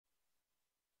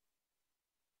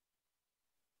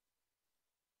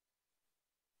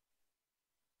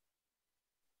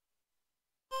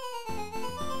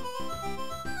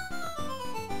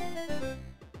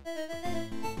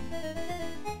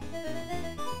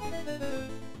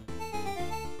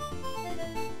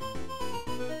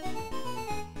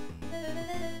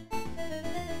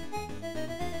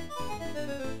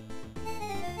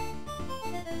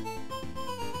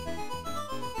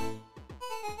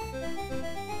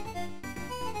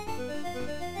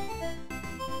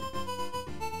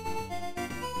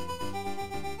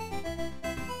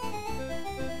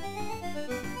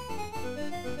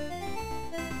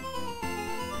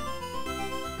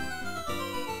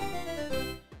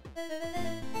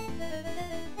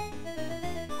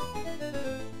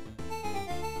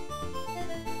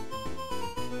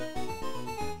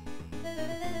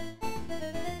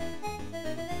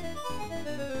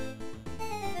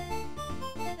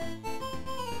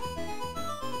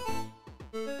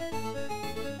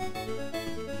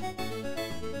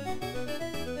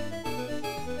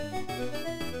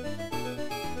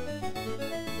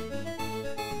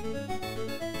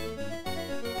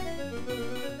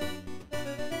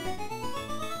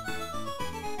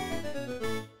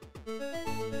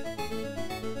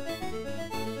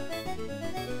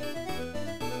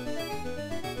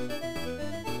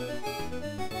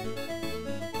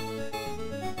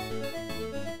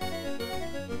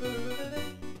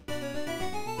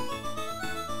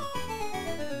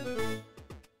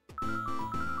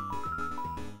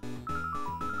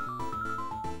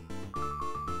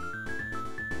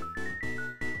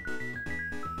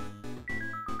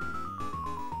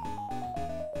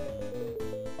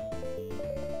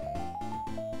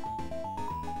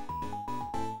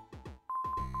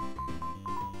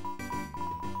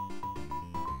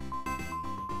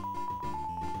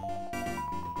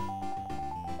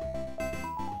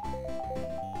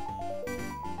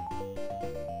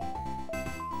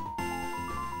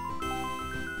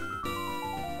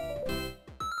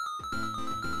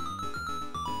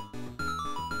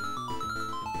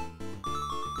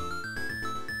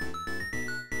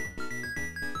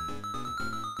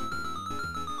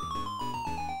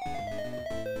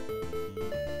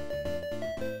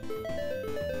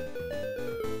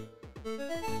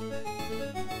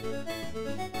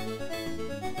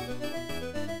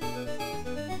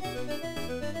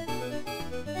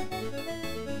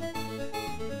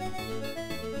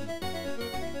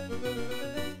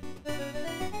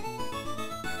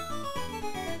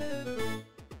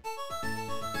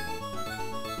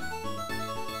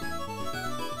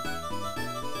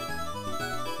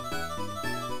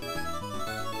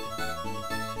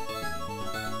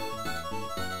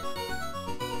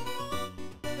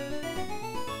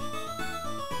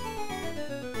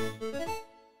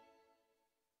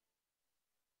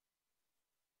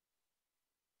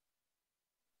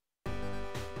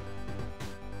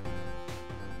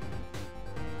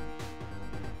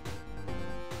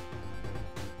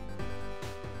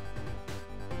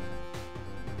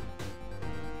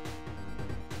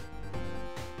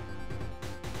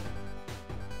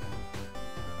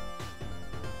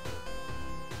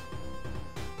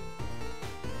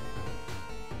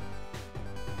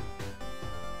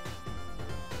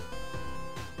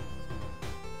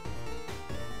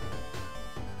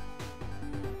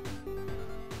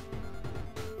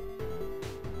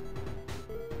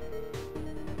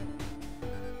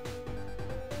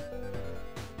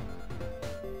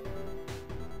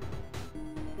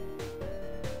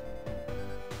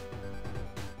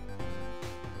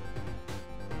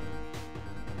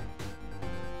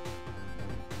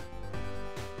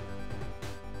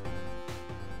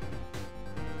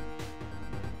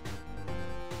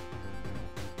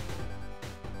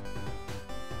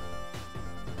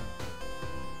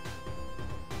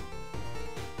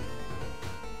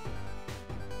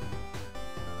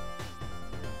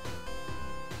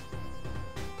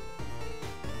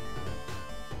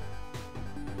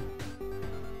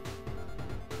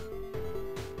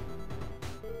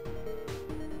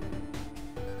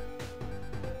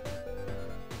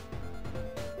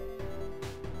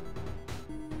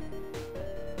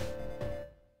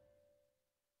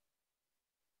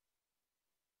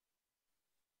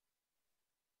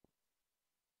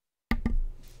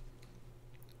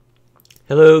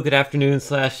Hello, good afternoon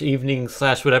slash evening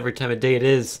slash whatever time of day it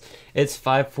is. It's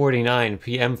 5:49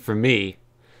 p.m. for me,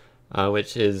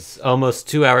 which is almost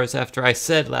 2 hours after I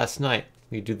said last night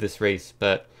we'd do this race,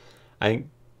 but I think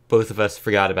both of us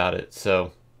forgot about it.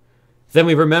 So then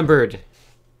we remembered,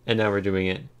 and now we're doing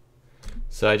it.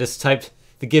 So I just typed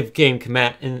the give game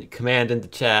command in the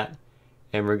chat,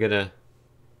 and we're gonna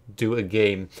do a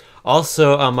game.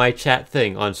 Also, my chat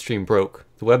thing on stream broke.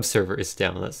 The web server is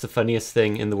down. That's the funniest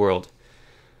thing in the world.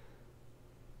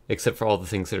 except for all the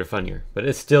things that are funnier. But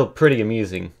it's still pretty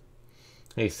amusing.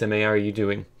 Hey, Seme, how are you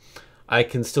doing? I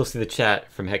can still see the chat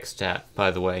from Hex Chat,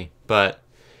 by the way, but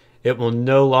it will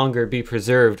no longer be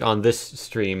preserved on this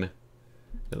stream,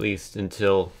 at least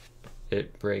until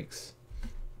it breaks.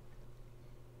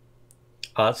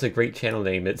 Oh, that's a great channel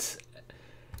name. It's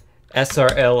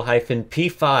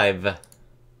SRL-P5.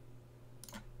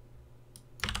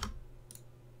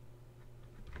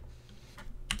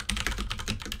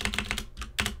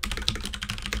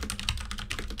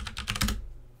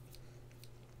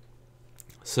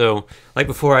 So, like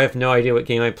before, I have no idea what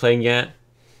game I'm playing yet.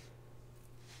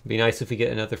 It'd be nice if we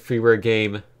get another freeware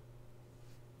game.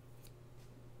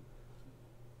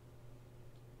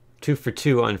 2 for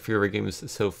 2 on freeware games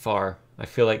so far. I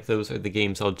feel like those are the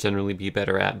games I'll generally be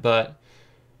better at, but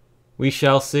we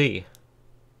shall see.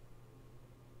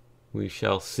 We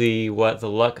shall see what the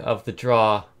luck of the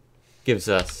draw gives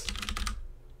us.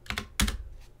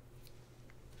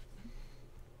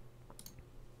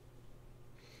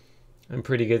 I'm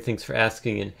pretty good, thanks for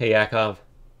asking, and hey Yakov.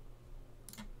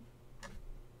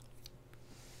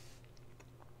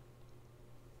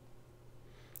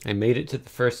 I made it to the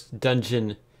first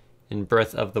dungeon in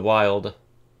Breath of the Wild,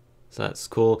 so that's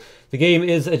cool. The game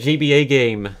is a GBA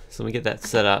game, so let me get that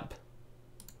set up.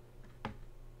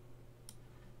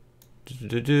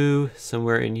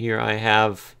 Somewhere in here I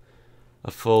have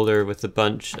a folder with a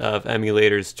bunch of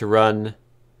emulators to run.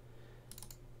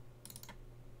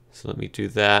 So let me do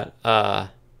that.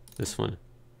 This one.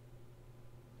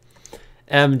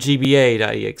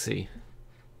 mgba.exe.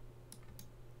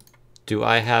 Do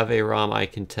I have a ROM I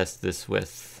can test this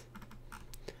with?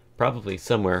 Probably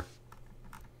somewhere.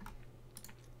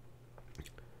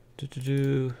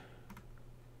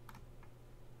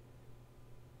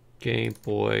 Game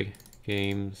Boy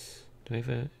games. Do I have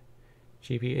a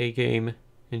GBA game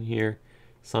in here?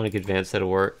 Sonic Advance, that'll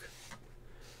work.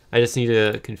 I just need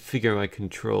to configure my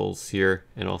controls here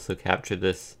and also capture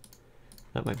this.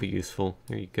 That might be useful.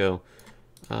 There you go.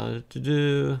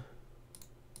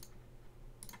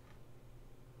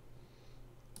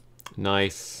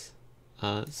 Nice.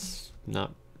 It's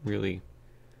not really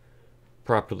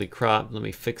properly cropped. Let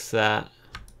me fix that.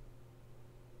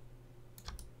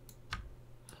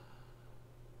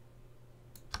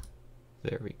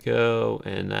 There we go.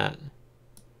 And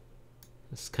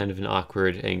that's kind of an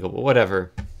awkward angle, but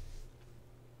whatever.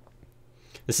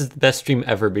 This is the best stream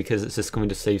ever because it's just going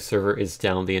to say server is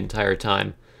down the entire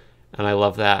time. And I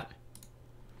love that.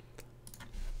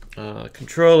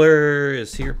 Controller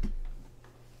is here.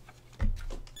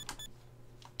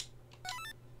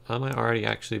 I might already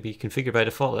actually be configured by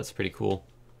default. That's pretty cool.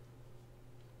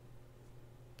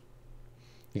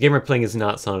 The game we're playing is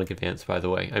not Sonic Advance, by the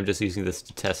way. I'm just using this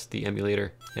to test the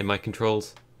emulator and my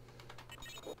controls.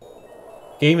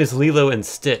 Game is Lilo and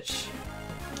Stitch.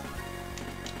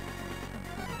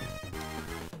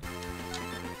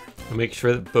 I'll make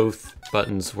sure that both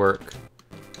buttons work.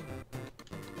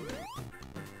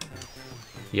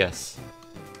 Yes.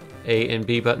 A and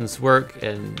B buttons work,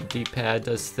 and D-pad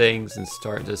does things, and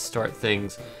start does start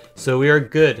things. So we are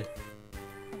good.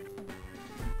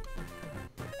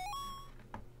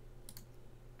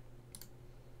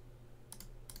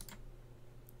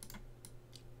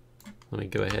 Let me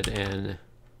go ahead and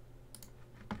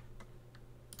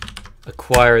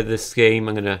acquire this game.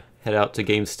 I'm gonna head out to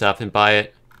GameStop and buy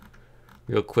it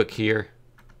real quick here.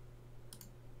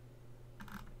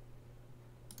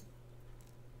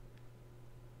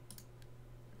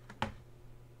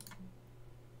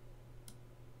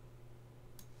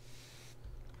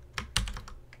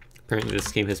 Apparently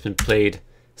this game has been played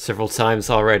several times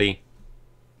already.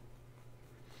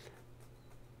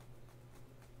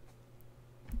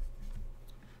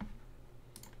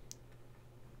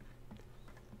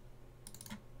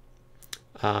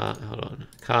 Hold on.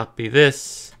 Copy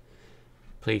this.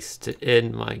 Paste it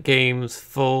in my games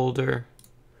folder.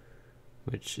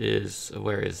 Which is,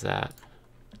 where is that?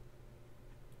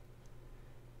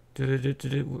 That's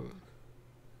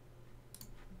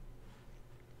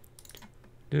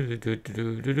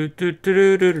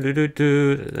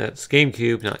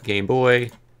GameCube, not Game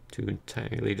Boy. Two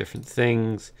entirely different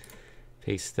things.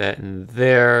 Paste that in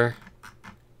there.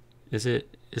 Is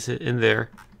it in there?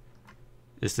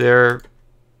 Is there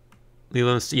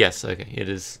Lilo and Stitch? Yes, okay, it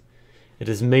is. It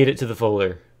has made it to the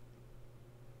folder.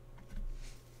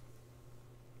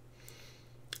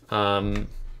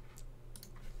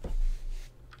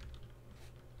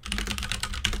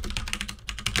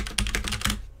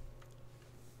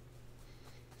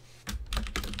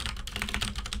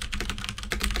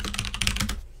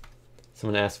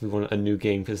 Someone asked if we want a new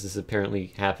game because this apparently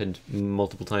happened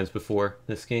multiple times before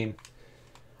this game.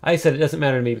 I said it doesn't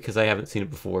matter to me because I haven't seen it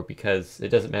before, because it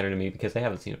doesn't matter to me because I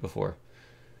haven't seen it before.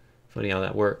 Funny how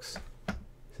that works.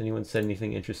 Has anyone said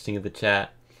anything interesting in the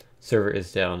chat? Server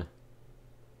is down.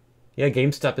 Yeah,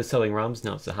 GameStop is selling ROMs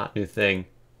now. It's a hot new thing.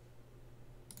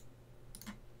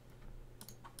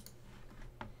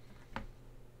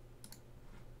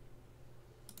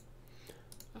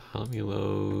 Let me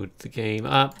load the game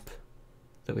up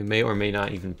that we may or may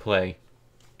not even play.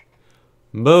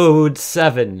 Mode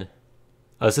 7.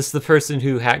 Oh, is this the person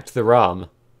who hacked the ROM?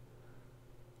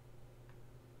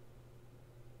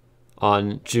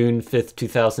 On June 5th,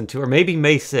 2002, or maybe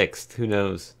May 6th, who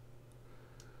knows?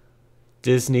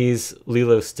 Disney's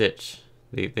Lilo Stitch.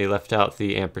 They left out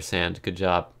the ampersand. Good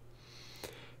job.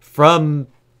 From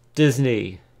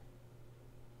Disney.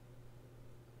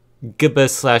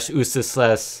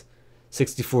 Gibba/USA/64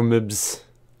 MIBS.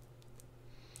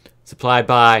 Supplied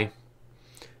by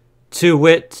To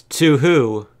Wit To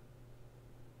Who.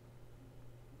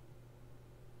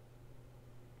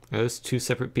 Are those two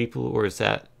separate people, or is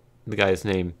that the guy's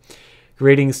name?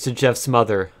 Greetings to Jeff's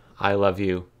mother. I love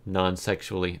you.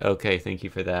 Non-sexually. Okay, thank you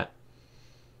for that.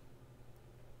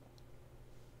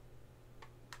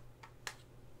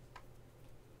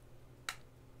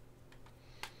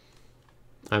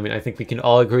 I mean, I think we can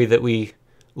all agree that we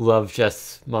love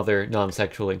Jeff's mother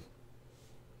non-sexually.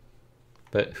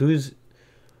 But who's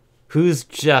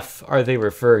Jeff are they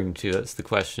referring to? That's the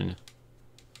question.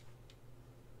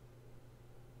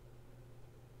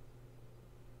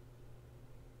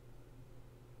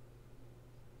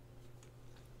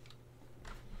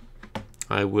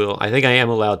 I think I am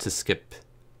allowed to skip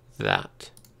that.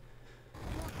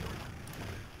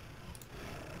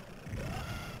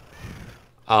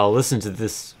 I'll listen to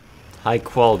this high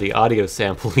quality audio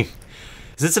sampling.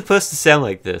 Is it supposed to sound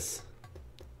like this?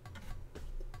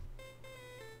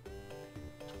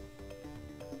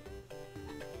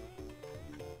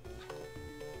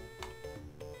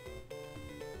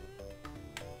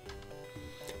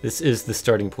 This is the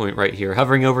starting point right here.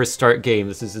 Hovering over start game.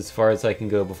 This is as far as I can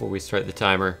go before we start the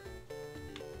timer.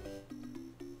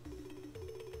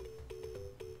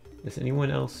 Has anyone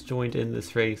else joined in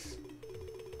this race?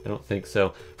 I don't think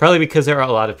so. Probably because there are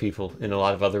a lot of people in a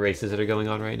lot of other races that are going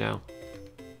on right now.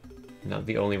 Not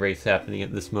the only race happening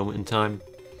at this moment in time.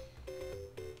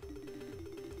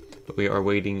 But we are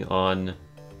waiting on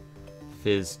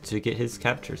Fizz to get his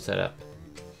capture set up.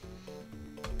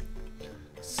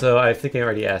 So I think I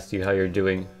already asked you how you're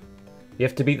doing. You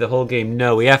have to beat the whole game.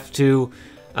 No, we have to...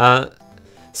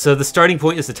 so the starting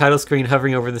point is the title screen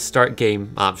hovering over the start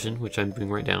game option, which I'm doing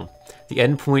right now. The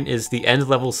end point is the end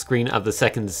level screen of the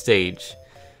second stage.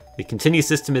 The continue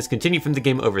system is continue from the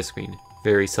game over screen.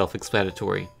 Very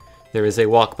self-explanatory. There is a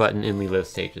walk button in Lilo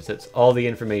stages. That's all the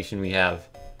information we have.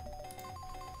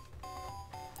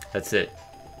 That's it.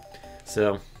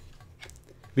 So,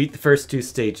 beat the first two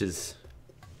stages.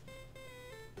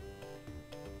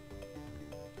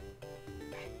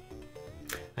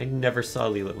 I never saw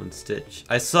Lilo and Stitch.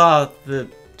 I saw the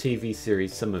TV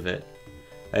series, some of it.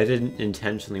 I didn't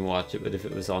intentionally watch it, but if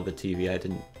it was on the TV, I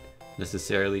didn't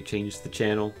necessarily change the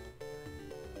channel.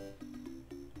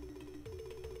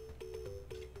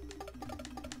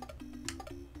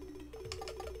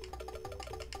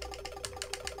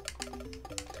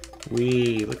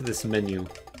 Wee, look at this menu.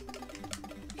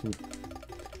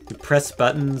 You press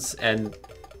buttons and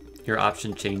your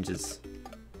option changes.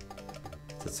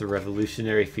 That's a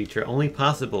revolutionary feature, only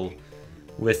possible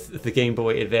with the Game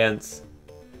Boy Advance.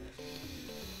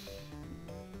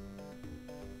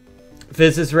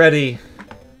 Fizz is ready.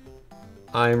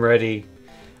 I'm ready.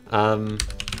 No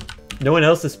one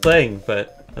else is playing,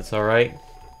 but that's alright.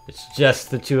 It's just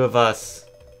the two of us.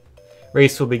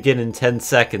 Race will begin in 10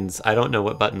 seconds. I don't know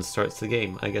what button starts the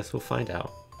game. I guess we'll find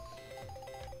out.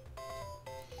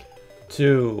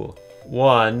 2,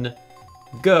 1,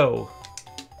 go!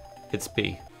 It's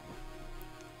B.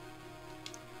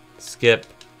 Skip.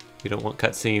 We don't want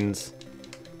cutscenes.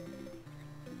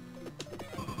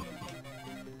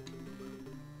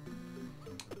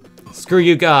 Screw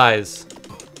you guys!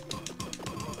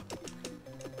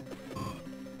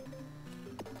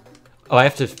 Oh, I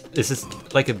have to... Is this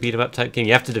like a beat-em-up type game?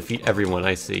 You have to defeat everyone,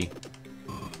 I see.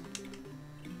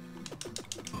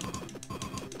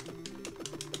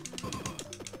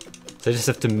 So I just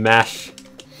have to mash...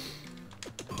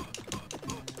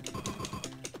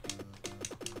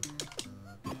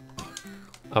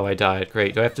 Oh, I died.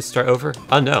 Great. Do I have to start over?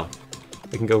 Oh, no.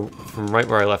 I can go from right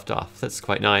where I left off. That's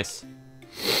quite nice.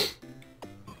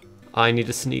 I need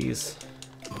to sneeze.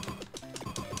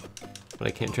 But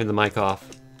I can't turn the mic off.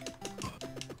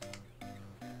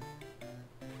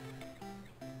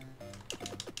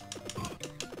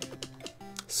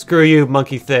 Screw you,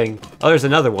 monkey thing. Oh, there's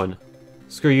another one.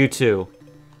 Screw you too.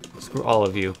 Screw all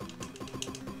of you.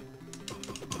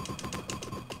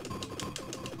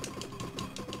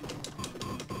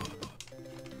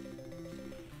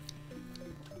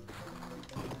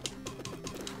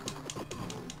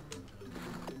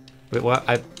 Wait, what?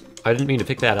 I didn't mean to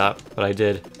pick that up, but I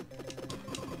did.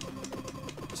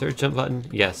 Is there a jump button?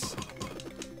 Yes.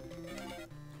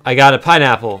 I got a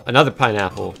pineapple. Another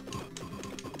pineapple.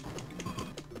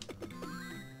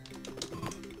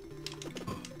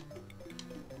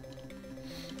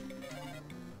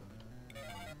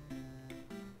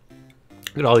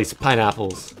 Look at all these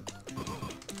pineapples.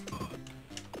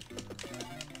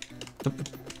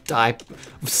 Die.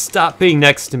 Stop being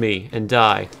next to me and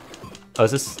die. Oh,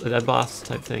 is this a dead boss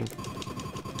type thing?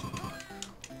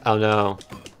 Oh no.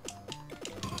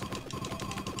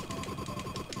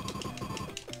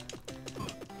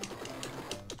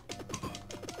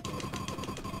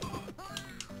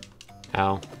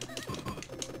 Ow.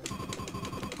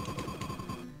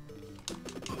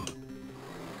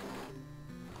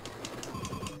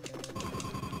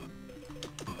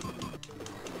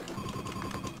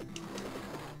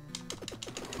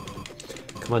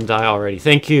 Come on, die already.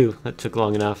 Thank you. That took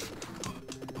long enough.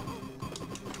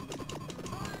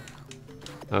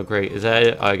 Oh, great. Is that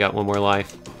it? Oh, I got one more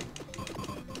life.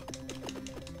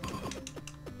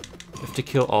 I have to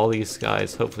kill all these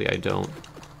guys. Hopefully I don't.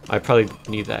 I probably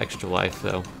need that extra life,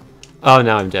 though. Oh,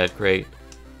 now I'm dead. Great.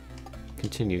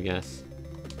 Continue, yes.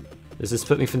 Does this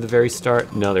put me from the very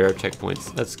start? No, there are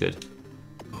checkpoints. That's good.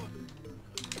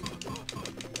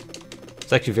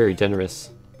 It's actually very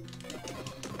generous.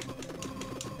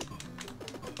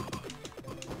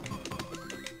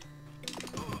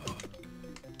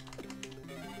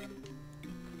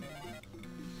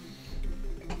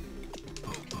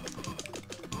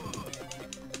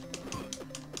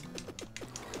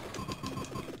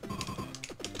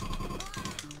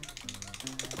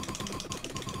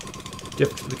 You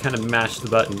have to kind of mash the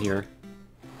button here.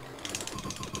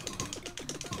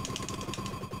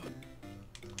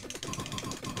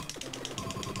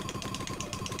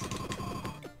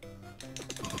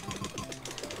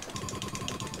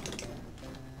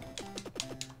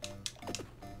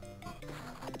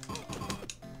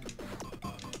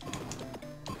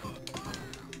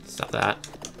 Stop that.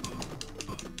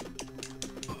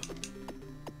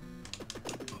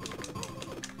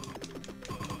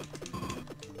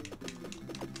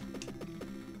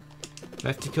 Do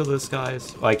I have to kill those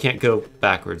guys? Oh, I can't go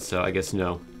backwards, so I guess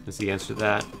no is the answer to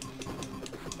that.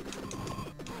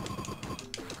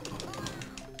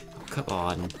 Oh, come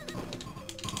on.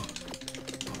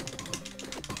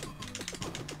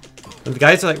 When the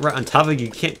guys are like right on top of you,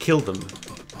 you can't kill them.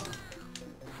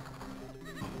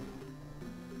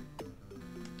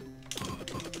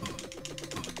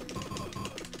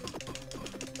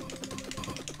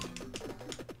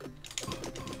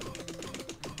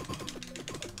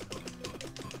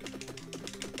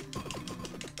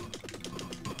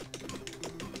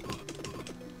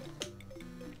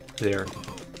 There.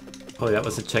 Oh, that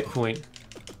was a checkpoint.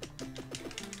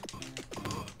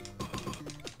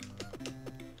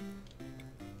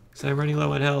 So I'm running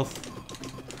low on health.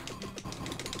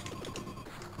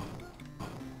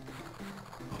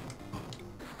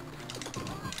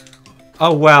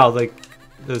 Oh wow, like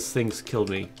those things killed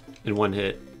me in one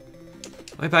hit.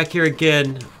 Am I back here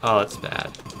again? Oh, that's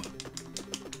bad.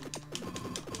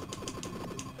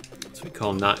 That's what we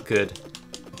call not good.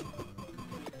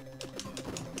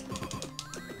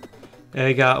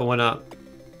 I got one up.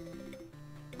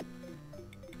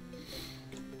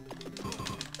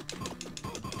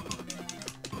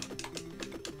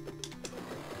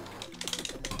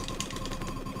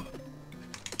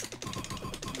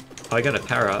 Oh, I got a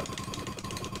power up.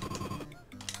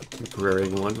 Temporary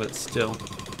one, but still.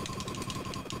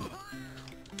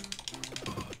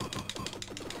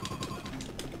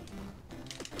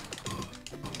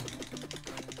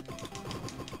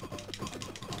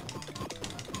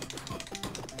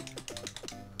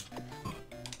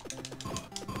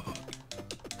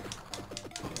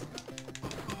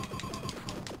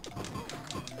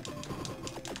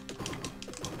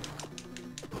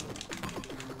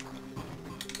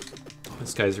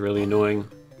 This guy's really annoying.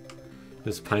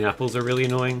 Those pineapples are really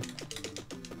annoying.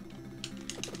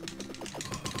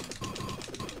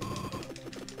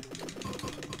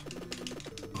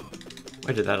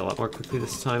 I did that a lot more quickly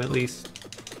this time, at least.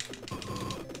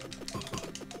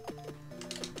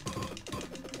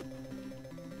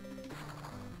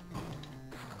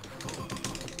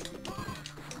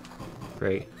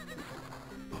 Great.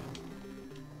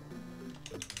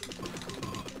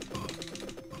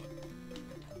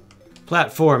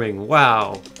 Platforming,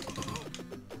 wow.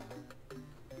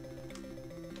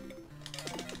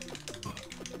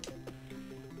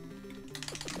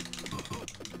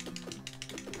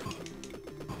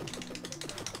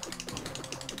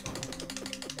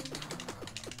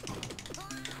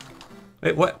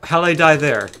 Wait, what? How'd I die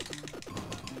there?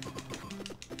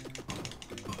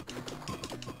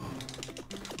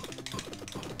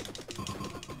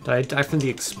 Did I die from the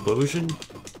explosion?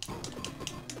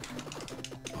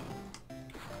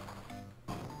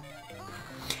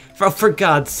 For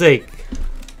God's sake!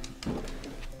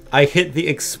 I hit the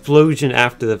explosion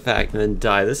after the fact and then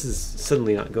died. This is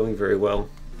suddenly not going very well.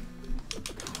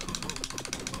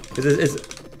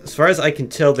 As far as I can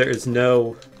tell, there is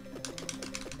no...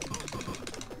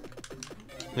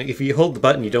 Like, if you hold the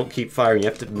button, you don't keep firing. You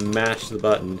have to mash the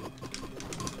button.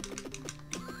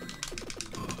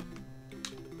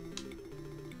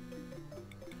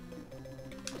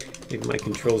 Maybe my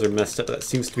controls are messed up. That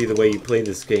seems to be the way you play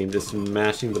this game, just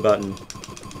mashing the button.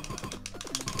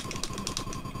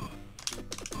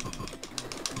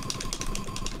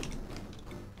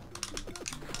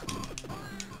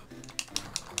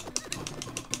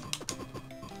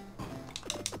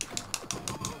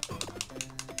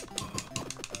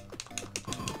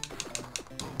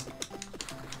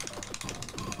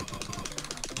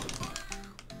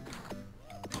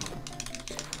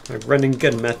 My run and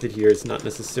gun method here is not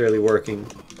necessarily working.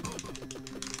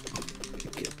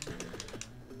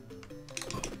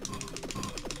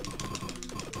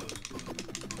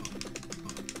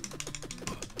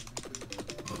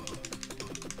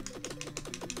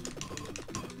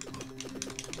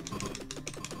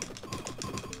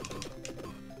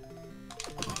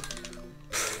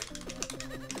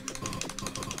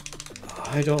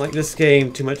 I don't like this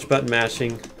game. Too much button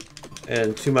mashing.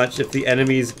 And too much if the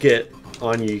enemies get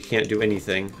on you, you can't do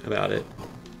anything about it.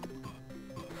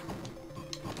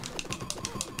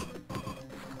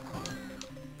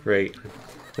 Great.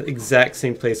 The exact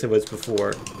same place I was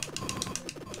before.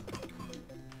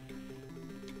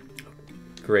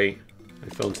 Great. I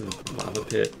fell into the lava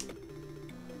pit.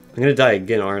 I'm gonna die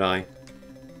again, aren't I?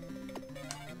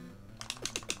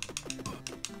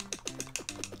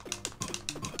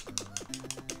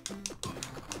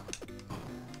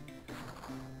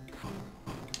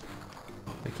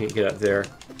 Can't get up there.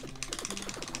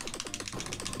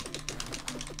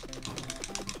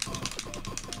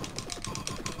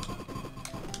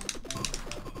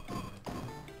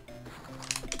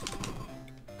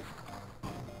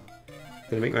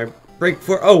 Gonna make my break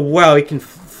for. Oh wow, he can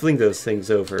fling those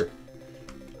things over.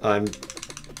 I've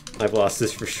lost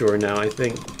this for sure now, I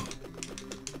think.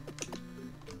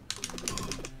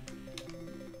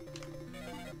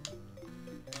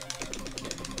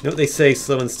 You know what they say,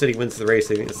 slow and steady wins the race.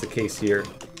 I think that's the case here.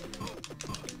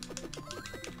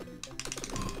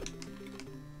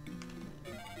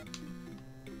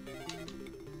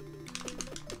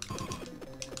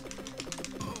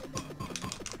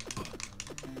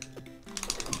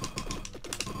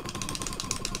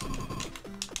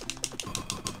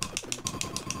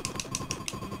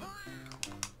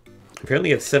 Apparently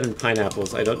I have 7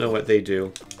 pineapples. I don't know what they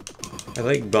do. I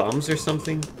like bombs or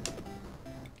something?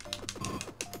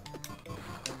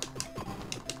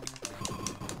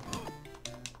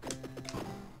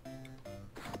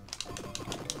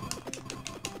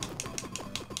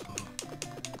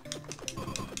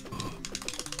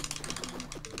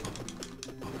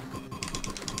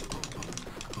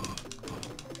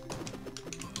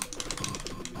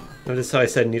 Notice how I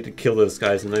said I need to kill those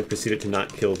guys and then I proceeded to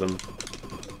not kill them.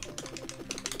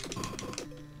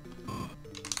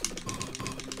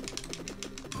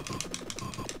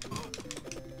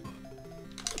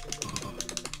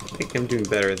 I think I'm doing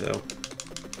better though.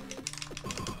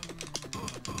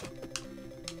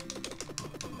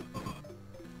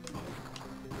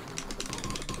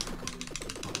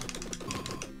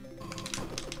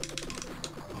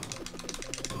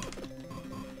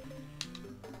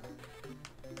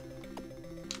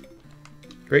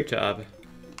 Great job.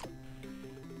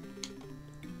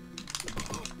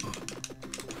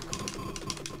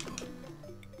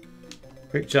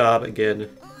 Great job again.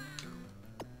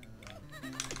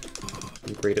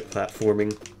 I'm great at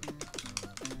platforming.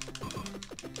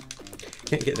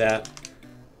 Can't get that.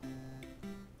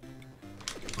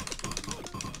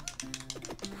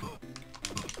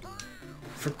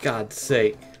 For God's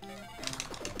sake.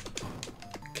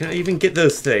 Can I even get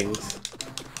those things?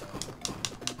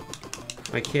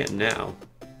 I can't now.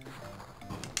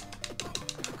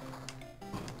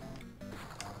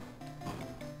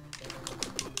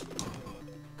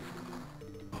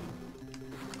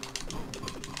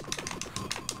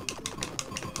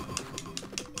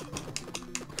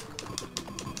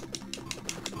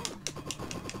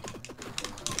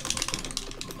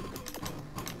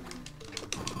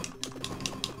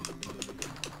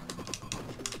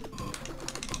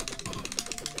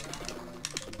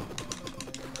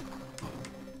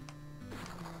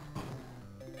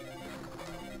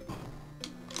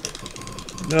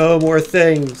 No more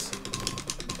things.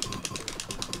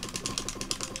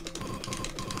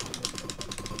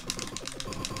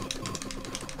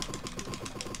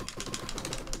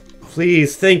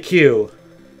 Please, thank you.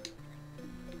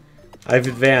 I've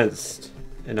advanced,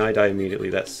 and I die immediately.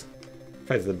 That's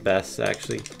probably the best,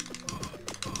 actually.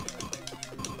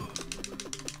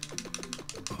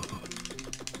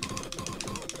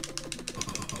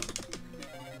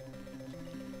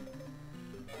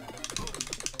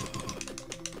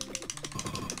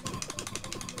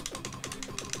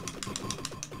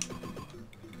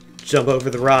 Jump over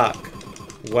the rock.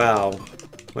 Wow,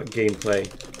 what gameplay.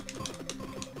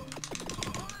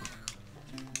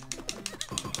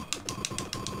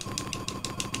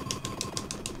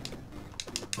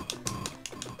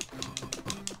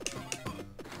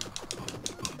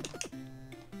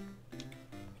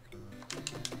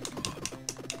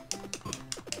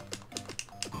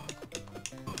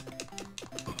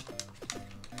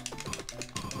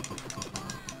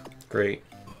 Great.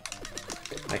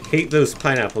 I hate those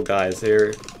pineapple guys.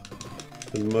 They're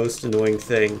the most annoying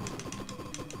thing.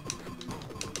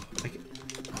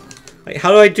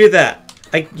 How do I do that?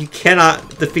 You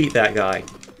cannot defeat that guy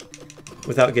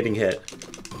without getting hit.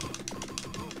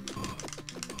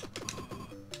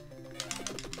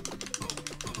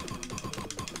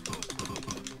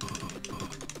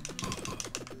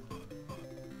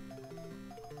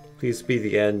 Please be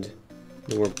the end.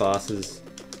 No more bosses.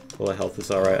 Well, the health is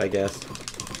alright, I guess.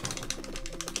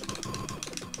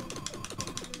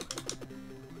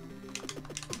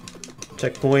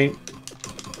 Checkpoint.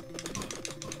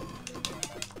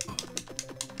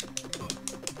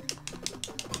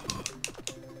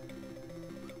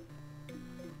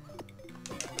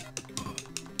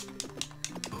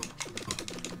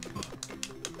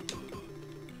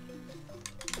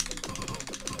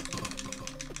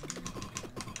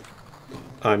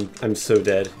 I'm so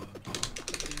dead.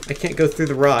 I can't go through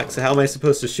the rock, so how am I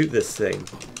supposed to shoot this thing?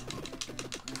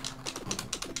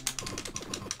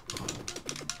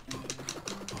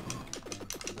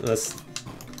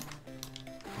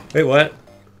 Wait, what?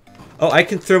 Oh, I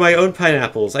can throw my own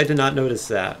pineapples. I did not notice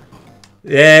that.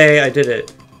 Yay, I did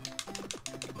it.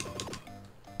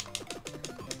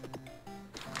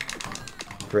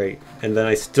 Great. And then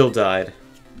I still died.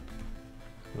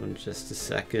 Hold on just a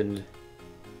second.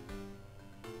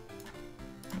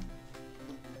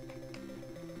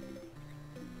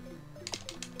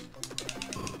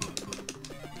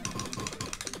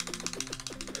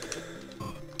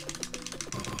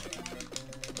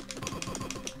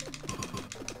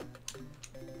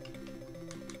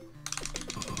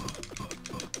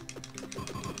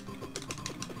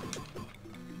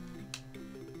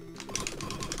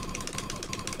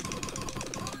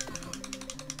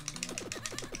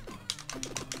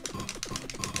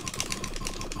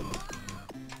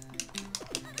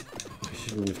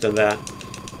 Shouldn't have done that.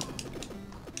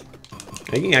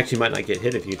 I think you actually might not get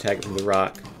hit if you attack it from the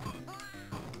rock.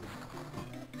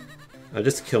 Oh,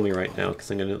 just kill me right now, because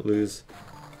I'm going to lose.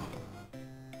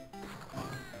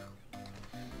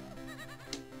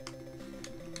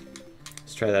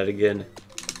 Let's try that again.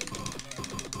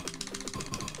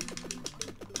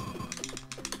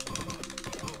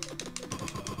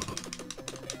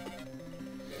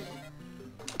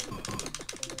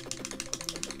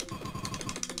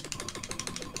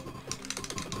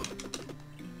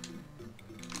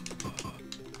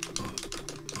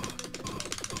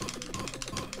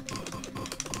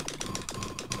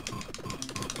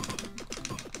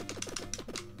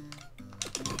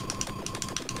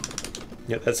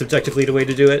 Yep, that's objectively the way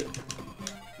to do it.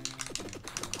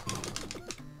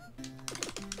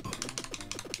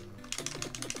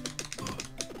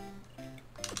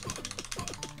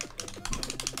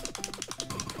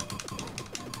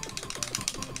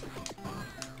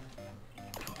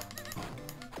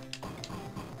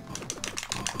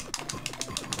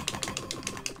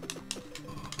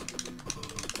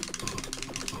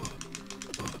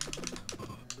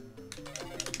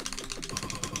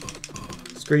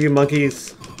 Screw you,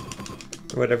 monkeys.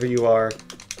 Or whatever you are.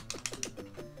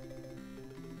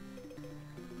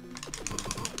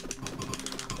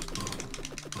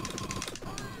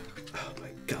 Oh my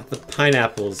god, the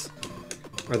pineapples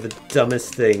are the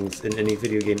dumbest things in any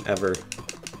video game ever.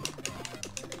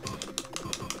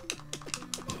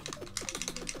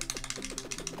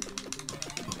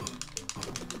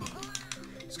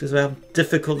 Just because of how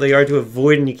difficult they are to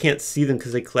avoid, and you can't see them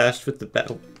because they clashed with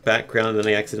the background, and then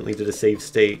I accidentally did a save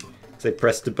state because I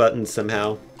pressed a button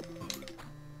somehow.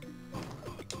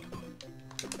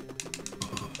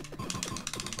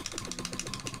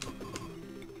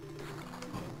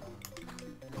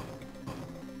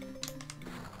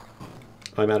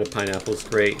 I'm out of pineapples.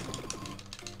 Great.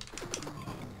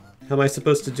 How am I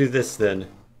supposed to do this then?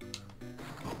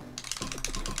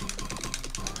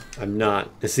 I'm not.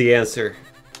 It's the answer.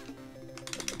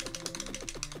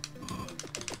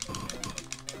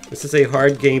 This is a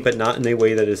hard game, but not in a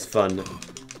way that is fun.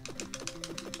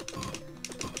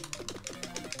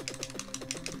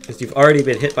 Because you've already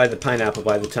been hit by the pineapple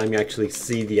by the time you actually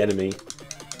see the enemy.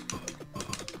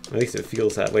 At least it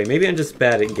feels that way. Maybe I'm just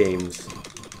bad at games.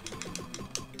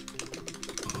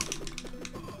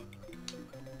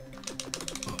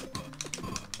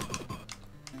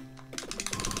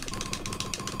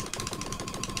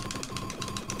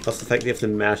 Also, the fact that you have to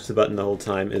mash the button the whole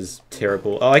time is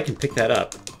terrible. Oh, I can pick that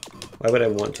up. Why would I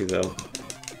want to, though?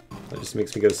 That just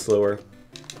makes me go slower.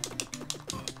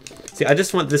 See, I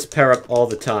just want this power-up all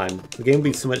the time. The game would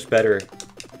be so much better,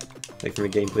 like from a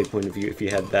gameplay point of view, if you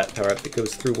had that power-up that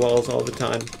goes through walls all the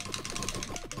time.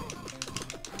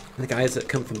 And the guys that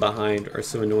come from behind are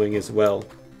so annoying as well.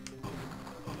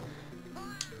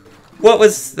 What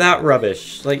was that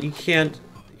rubbish? Like, you can't...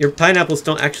 Your pineapples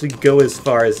don't actually go as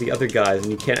far as the other guys,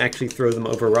 and you can't actually throw them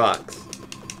over rocks.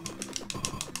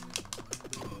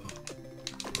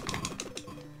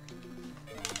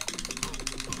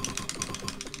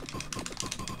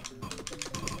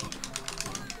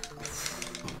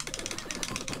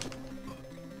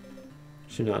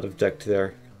 Should not have ducked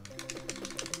there.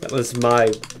 That was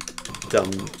my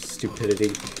dumb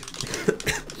stupidity.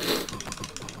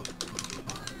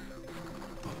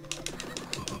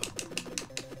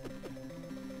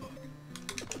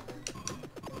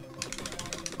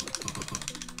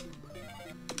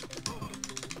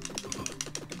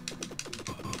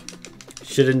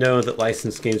 Should have known that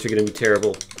licensed games are going to be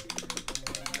terrible.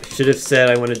 Should have said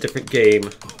I want a different game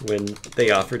when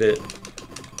they offered it.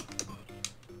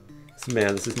 So,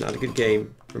 man, this is not a good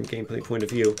game from a gameplay point of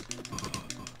view.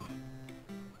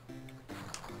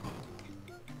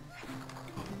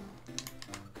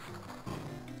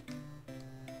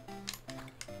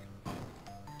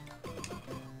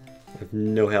 I have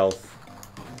no health.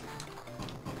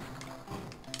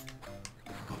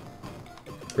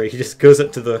 Great, he just goes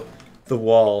up to the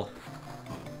wall.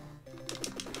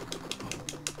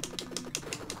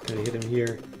 Can I hit him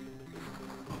here?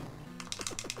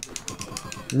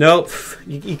 Nope.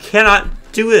 You cannot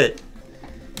do it.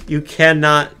 You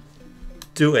cannot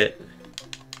do it.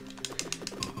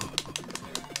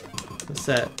 What's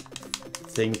that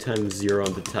thing times 0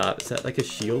 on the top? Is that like a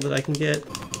shield that I can get?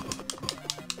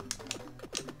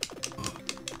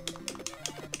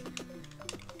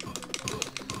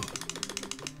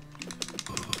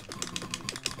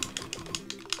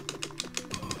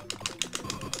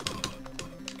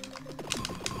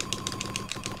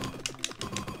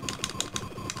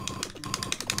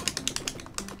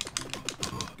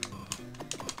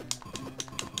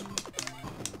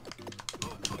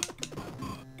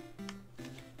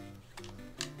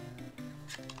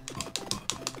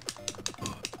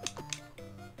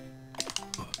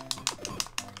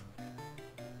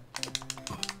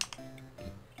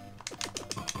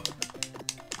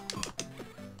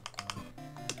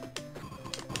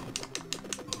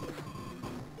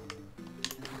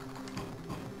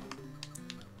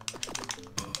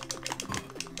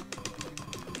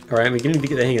 Alright, I'm beginning to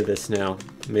get the hang of this now.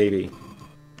 Maybe.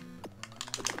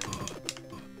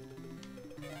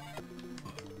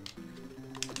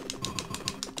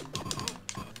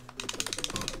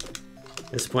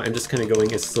 At this point, I'm just kind of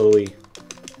going as slowly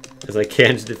as I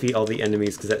can to defeat all the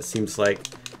enemies, because that seems like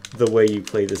the way you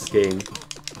play this game.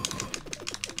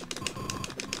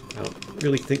 I don't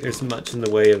really think there's much in the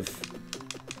way of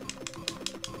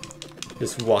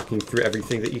just walking through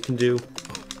everything that you can do.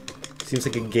 Seems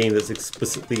like a game that's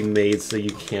explicitly made so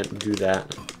you can't do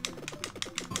that.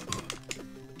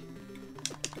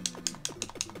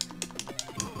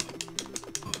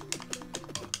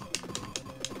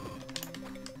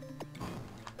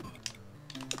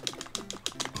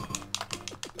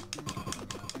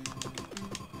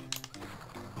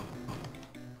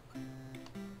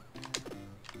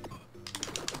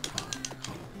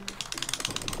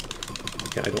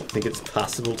 Okay, I don't think it's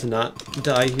possible to not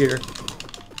die here.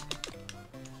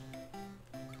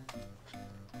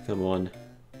 Come on.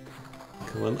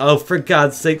 Come on. Oh, for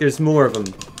God's sake, there's more of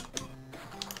them.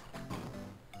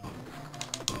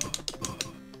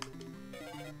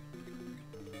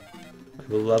 I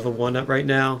will love a 1-up right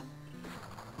now.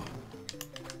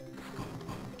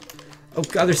 Oh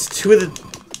God, there's 2 of the...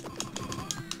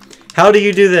 How do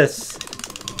you do this?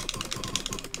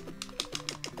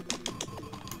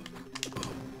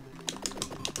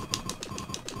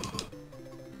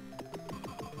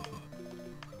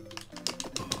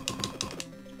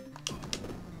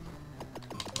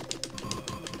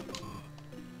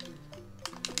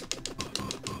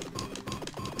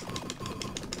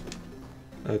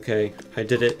 Okay, I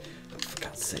did it. For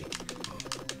God's sake.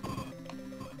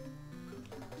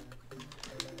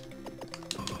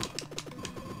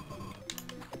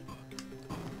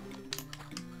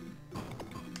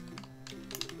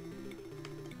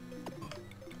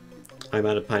 I'm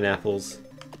out of pineapples.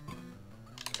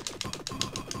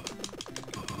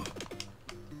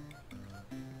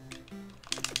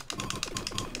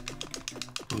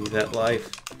 Need that life.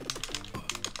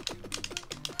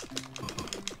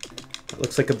 That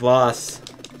looks like a boss.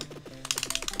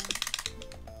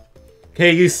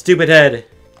 Hey, you stupid head!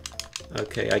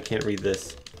 Okay, I can't read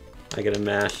this. I gotta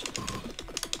mash.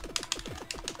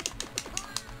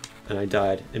 And I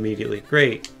died immediately.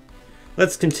 Great.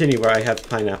 Let's continue where I have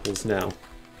pineapples now.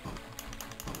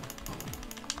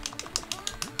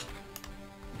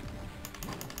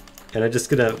 And I'm just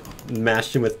gonna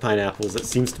mash him with pineapples. That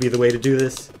seems to be the way to do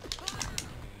this.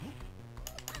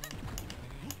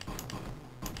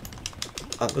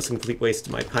 Oh, that's a complete waste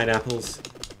of my pineapples.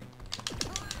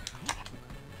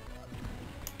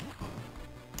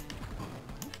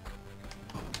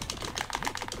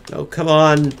 Oh, come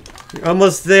on. You're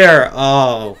almost there.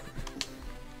 Oh.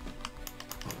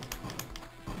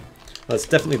 Well, that's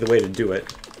definitely the way to do it.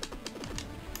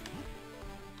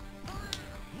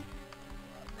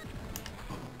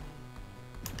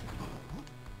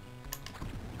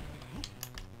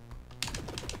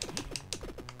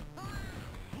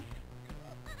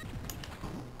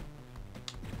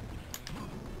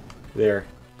 There.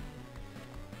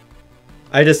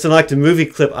 I just unlocked a movie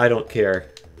clip. I don't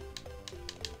care.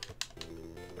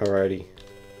 Alrighty.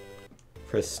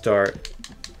 Press start.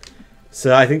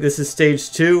 So I think this is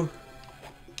stage 2.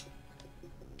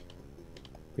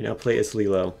 We now play as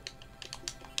Lilo.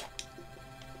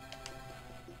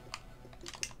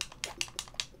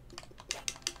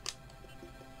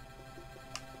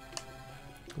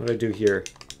 What do I do here?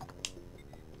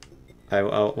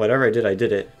 Whatever I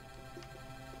did it.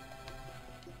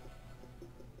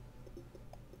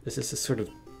 Is this a sort of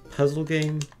puzzle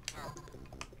game?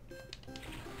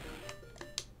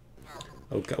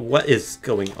 Oh god, what is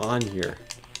going on here?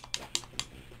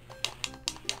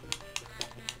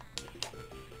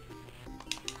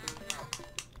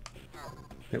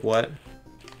 Wait, what?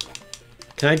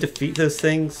 Can I defeat those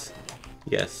things?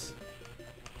 Yes.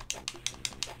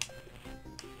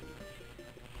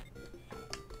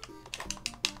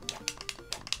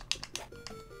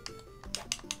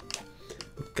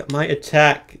 My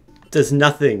attack does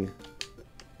nothing.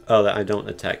 Oh, I don't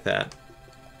attack that.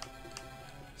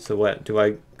 So what? Do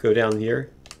I go down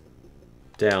here?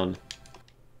 Down.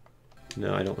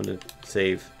 No, I don't want to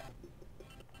save.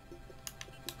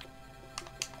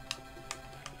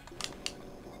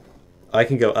 I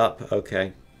can go up.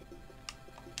 Okay.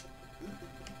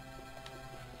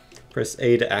 Press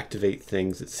A to activate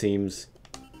things, it seems.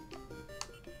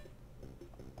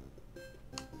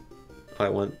 I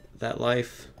want that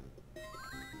life.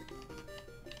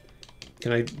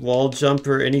 Can I wall jump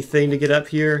or anything to get up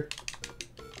here?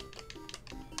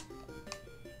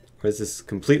 Or is this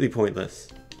completely pointless?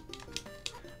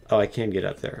 Oh, I can get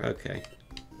up there. Okay.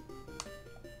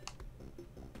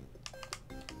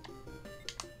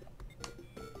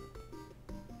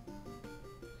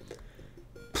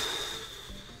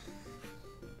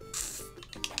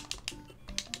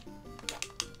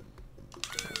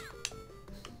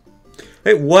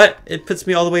 Wait, what? It puts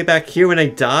me all the way back here when I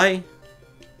die?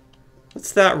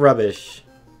 What's that rubbish?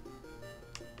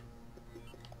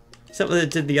 Is that what it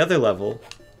did the other level?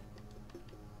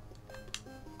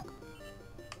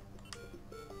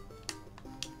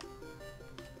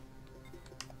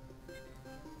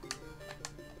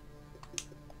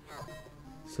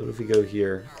 So what if we go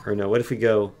here? Or no, what if we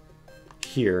go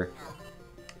here?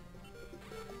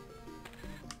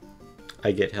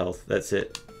 I get health. That's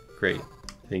it. Great.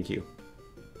 Thank you.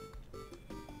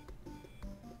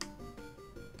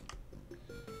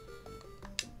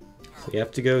 So you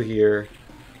have to go here.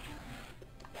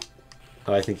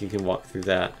 Oh, I think you can walk through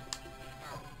that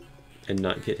and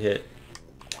not get hit.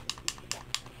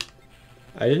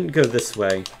 I didn't go this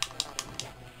way.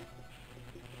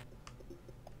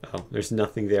 Oh, there's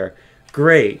nothing there.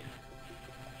 Great.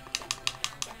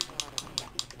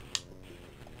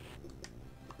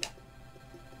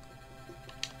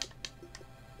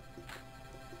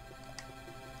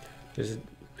 There's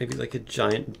maybe like a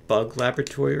giant bug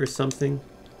laboratory or something.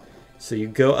 So you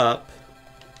go up.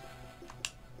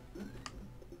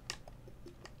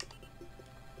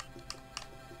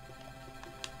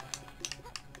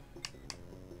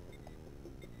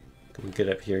 Can we get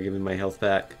up here? Give me my health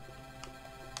back.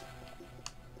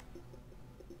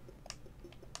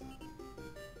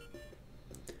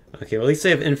 Okay, well at least I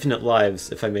have infinite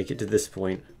lives if I make it to this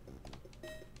point.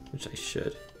 Which I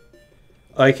should.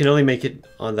 Oh, I can only make it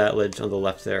on that ledge on the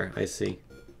left there, I see.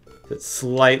 It's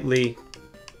slightly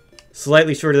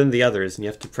shorter than the others, and you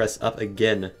have to press up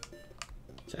again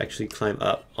to actually climb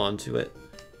up onto it.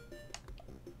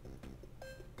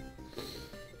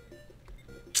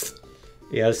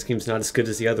 Yeah, this game's not as good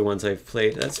as the other ones I've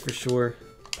played, that's for sure.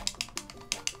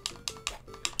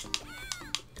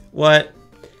 What?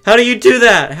 How do you do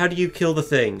that? How do you kill the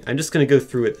thing? I'm just gonna go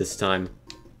through it this time.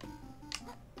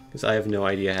 Because I have no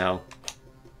idea how.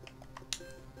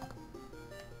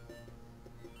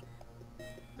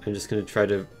 I'm just gonna try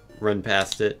to run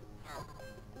past it.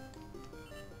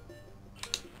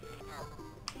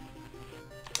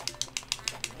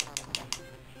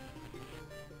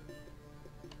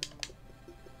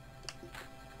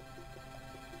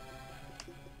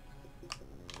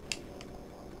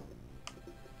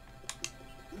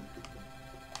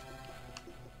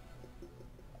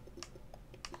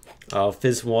 Oh,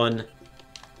 Fizz won.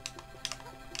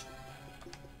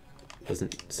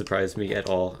 Doesn't surprise me at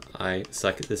all. I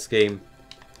suck at this game.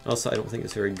 Also, I don't think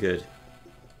it's very good.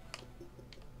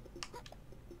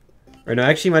 Or no,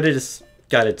 actually, he might have just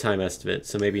got a time estimate,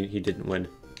 so maybe he didn't win.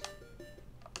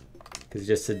 Because he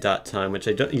just said dot time, which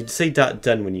I don't... You'd say dot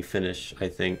done when you finish, I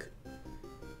think.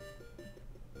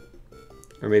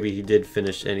 Or maybe he did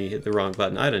finish and he hit the wrong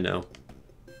button. I don't know.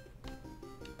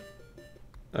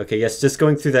 Okay, yes, just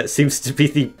going through that seems to be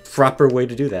the proper way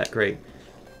to do that. Great.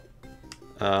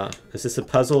 Is this a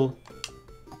puzzle?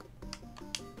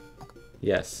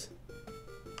 Yes.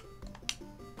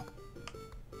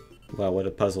 Wow, what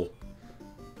a puzzle.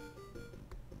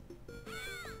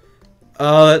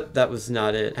 Oh, that was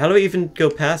not it. How do I even go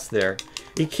past there?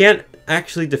 You can't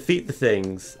actually defeat the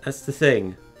things. That's the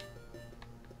thing.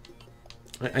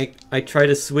 I try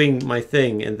to swing my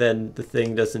thing, and then the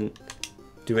thing doesn't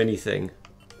do anything.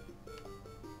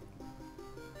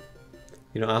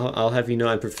 You know, I'll have you know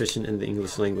I'm proficient in the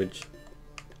English language.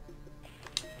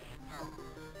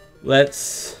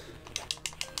 Let's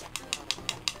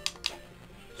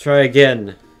try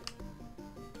again.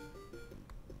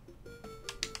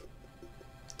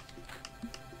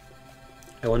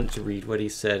 I wanted to read what he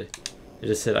said. It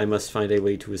just said, I must find a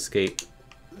way to escape.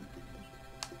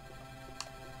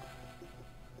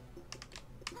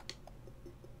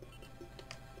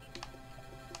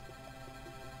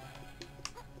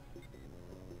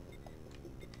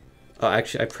 Oh,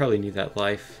 actually, I probably need that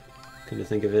life. Come to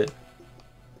think of it.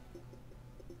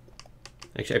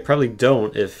 Actually, I probably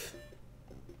don't if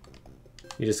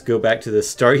you just go back to the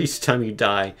start each time you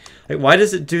die. Like, why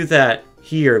does it do that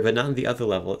here, but not in the other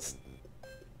level? It's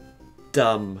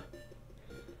dumb.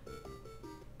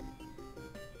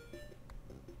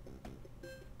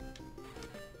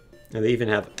 And they even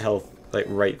have health, like,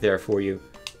 right there for you.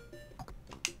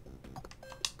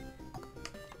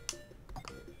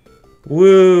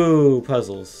 Woo!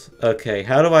 Puzzles. Okay,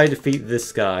 how do I defeat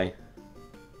this guy?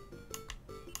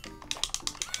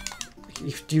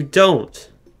 You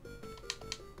don't!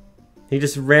 He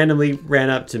just randomly ran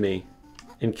up to me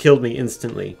and killed me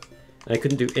instantly. And I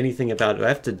couldn't do anything about it. Do I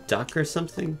have to duck or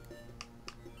something?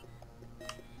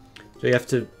 Do I have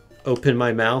to open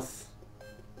my mouth?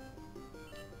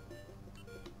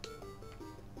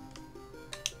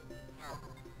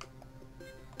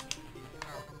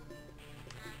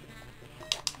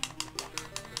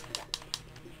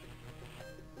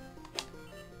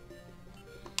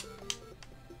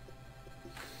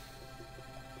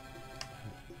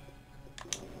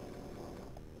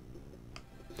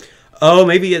 Oh,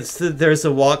 maybe it's there's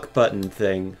a walk button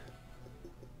thing.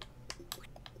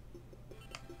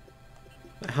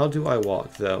 How do I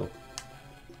walk, though?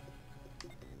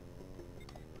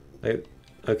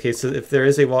 Okay, so if there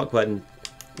is a walk button,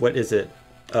 what is it?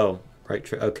 Oh,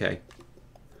 right, okay.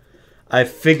 I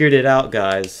figured it out,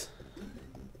 guys.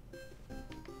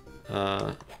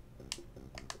 I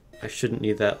shouldn't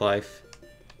need that life.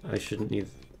 I shouldn't need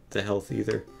the health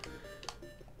either.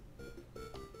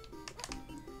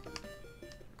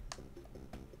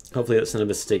 Hopefully that's not a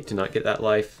mistake to not get that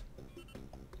life.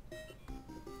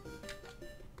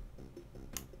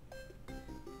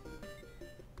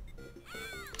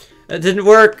 That didn't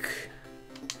work!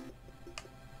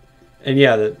 And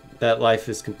yeah, that life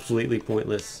is completely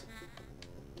pointless.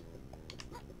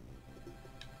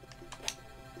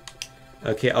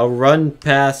 Okay, I'll run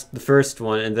past the first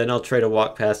one, and then I'll try to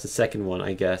walk past the second one,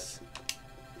 I guess.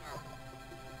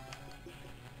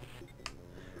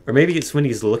 Or maybe it's when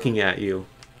he's looking at you.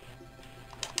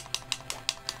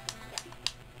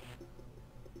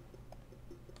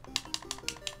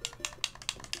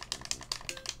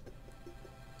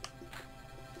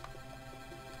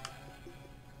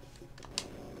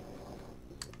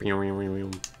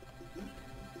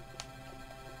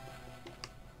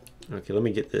 Okay, let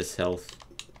me get this health.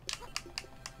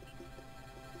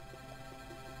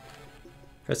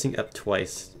 Pressing up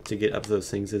twice to get up those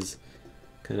things is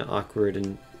kind of awkward,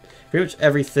 and pretty much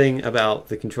everything about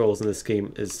the controls in this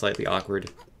game is slightly awkward.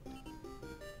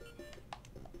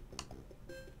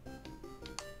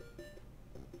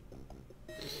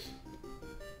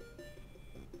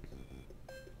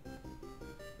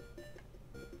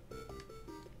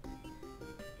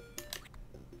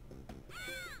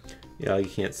 Yeah, you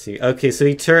can't see. Okay, so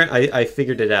he turned. I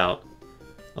figured it out.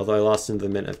 Although I lost into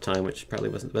the mint of time, which probably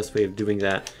wasn't the best way of doing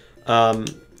that.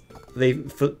 They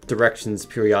flip directions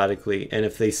periodically, and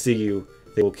if they see you,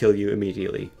 they will kill you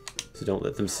immediately. So don't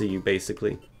let them see you,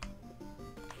 basically.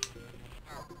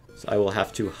 So I will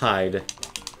have to hide.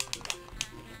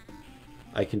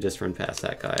 I can just run past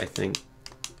that guy, I think.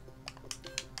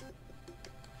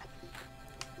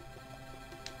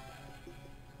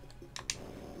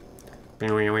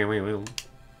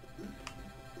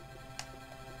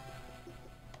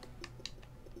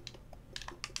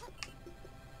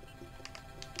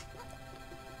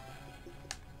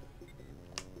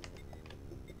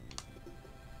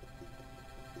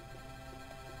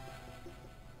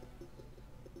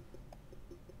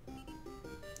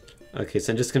 Okay,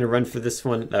 so I'm just going to run for this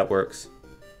one. That works.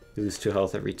 You lose 2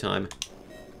 health every time.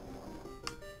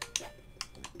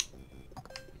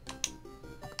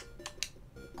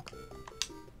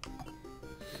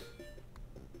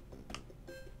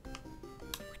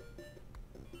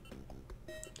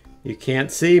 You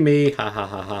can't see me! Ha ha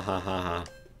ha ha ha ha ha.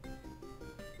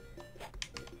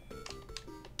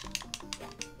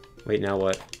 Wait, now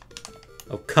what?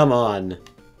 Oh, come on.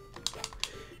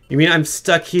 You mean I'm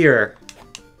stuck here?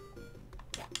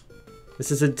 This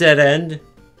is a dead end?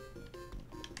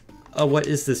 Oh, what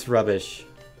is this rubbish?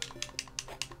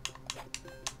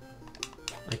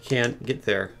 I can't get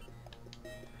there.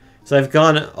 So I've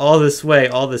gone all this way,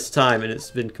 all this time, and it's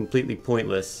been completely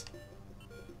pointless.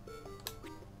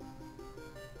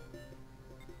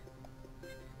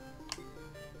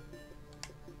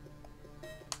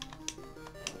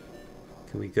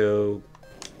 Can we go...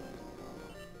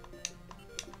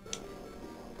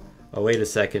 Oh, wait a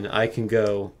second. I can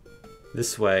go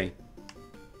this way.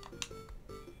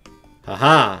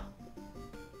 Haha!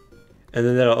 And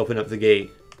then that'll open up the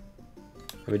gate.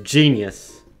 I'm a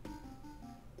genius.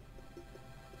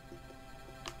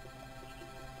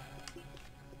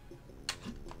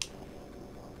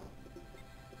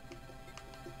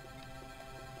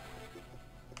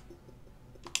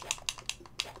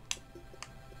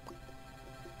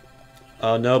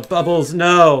 Oh no, Bubbles,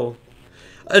 no!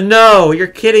 No, you're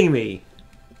kidding me!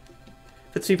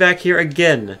 Puts me back here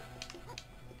again.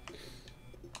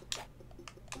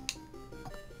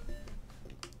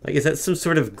 Like, is that some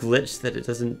sort of glitch that it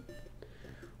doesn't...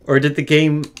 Or did the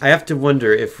game... I have to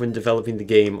wonder if when developing the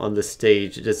game on this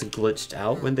stage, it just glitched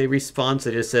out when they respawn. So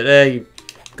they just said, hey, you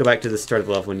go back to the start of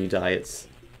the level when you die. It's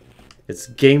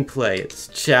gameplay. It's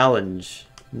challenge.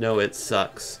 No, it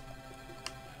sucks.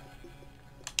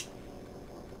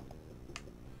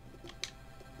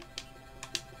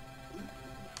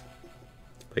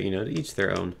 But, you know, to each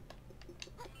their own.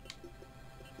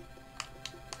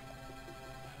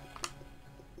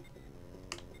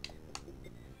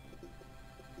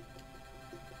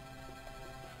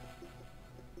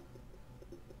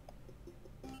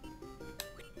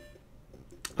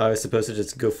 I was supposed to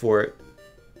just go for it.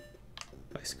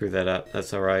 I screwed that up.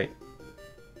 That's alright.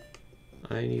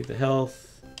 I need the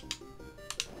health.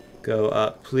 Go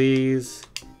up, please.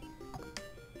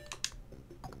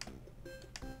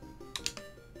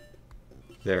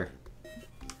 There.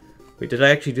 Wait, did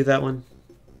I actually do that one?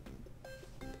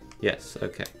 Yes,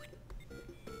 okay.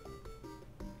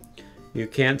 You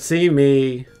can't see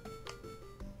me!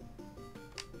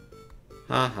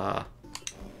 Haha.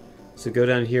 So go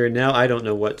down here. Now I don't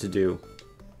know what to do.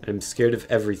 I'm scared of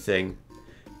everything.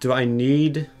 Do I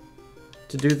need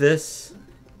to do this?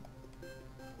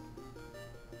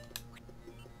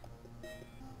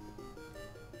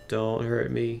 Don't hurt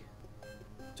me.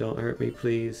 Don't hurt me,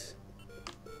 please.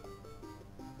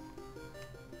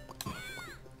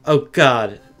 Oh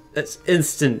god, that's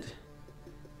instant.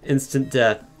 Instant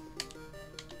death.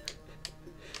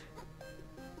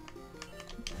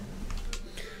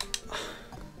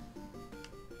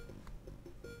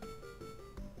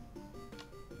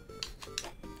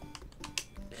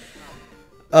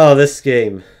 Oh, this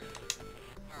game.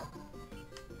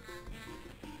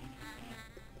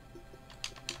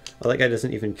 Oh, that guy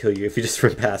doesn't even kill you if you just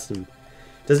run past him.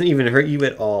 Doesn't even hurt you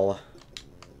at all.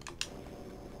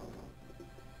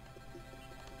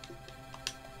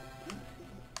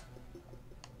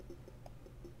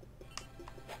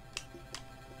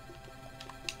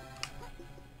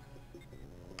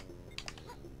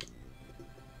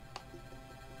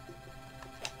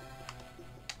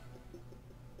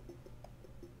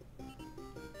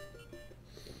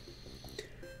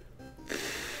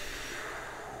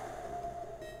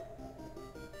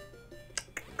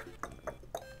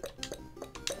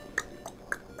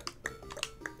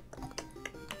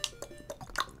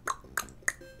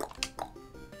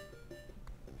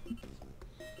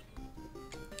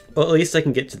 Well, at least I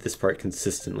can get to this part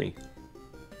consistently.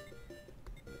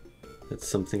 That's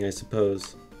something, I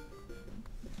suppose.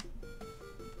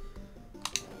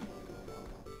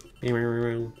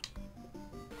 I'm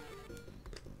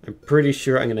pretty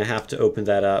sure I'm going to have to open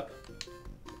that up.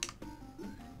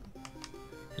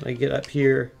 Can I get up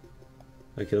here?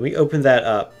 Okay, let me open that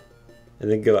up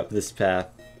and then go up this path.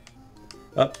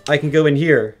 Oh, I can go in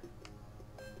here.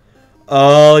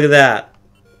 Oh, look at that.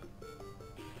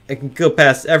 I can go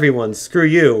past everyone. Screw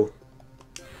you.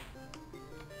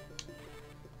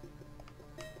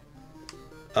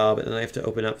 Oh, but then I have to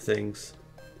open up things.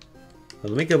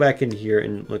 Well, let me go back in here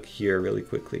and look here really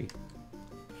quickly.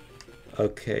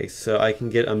 Okay, so I can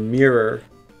get a mirror.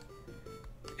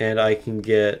 And I can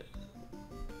get...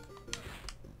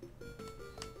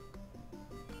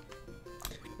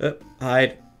 Oh,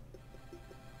 hide.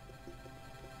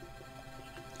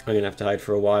 I'm gonna have to hide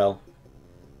for a while.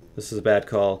 This is a bad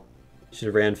call. Should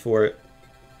have ran for it.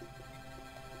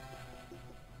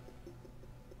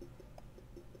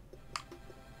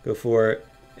 Go for it.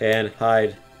 And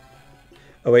hide.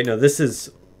 Oh wait, no, this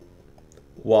is...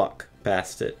 walk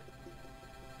past it.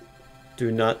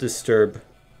 Do not disturb.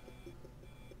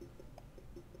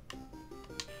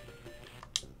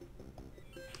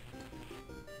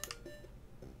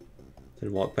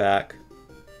 Then walk back.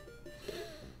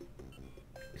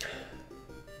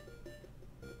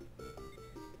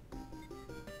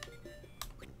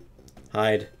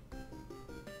 Hide.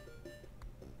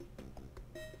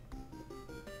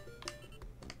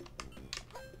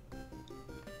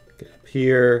 Get up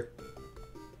here.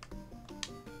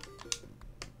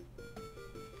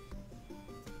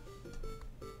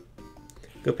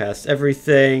 Go past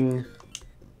everything.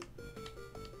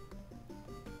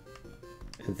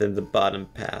 And then the bottom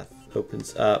path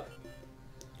opens up.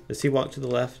 Does he walk to the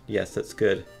left? Yes, that's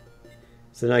good.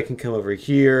 So then I can come over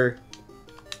here.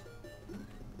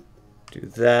 Do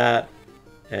that.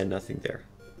 And nothing there.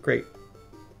 Great.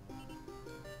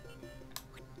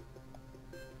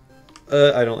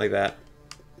 I don't like that.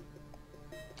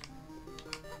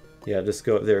 Yeah, just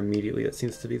go up there immediately. That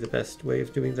seems to be the best way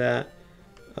of doing that.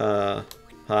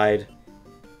 Hide.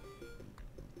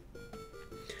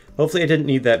 Hopefully I didn't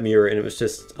need that mirror and it was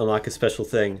just unlock a special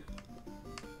thing.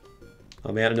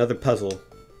 Oh man, another puzzle.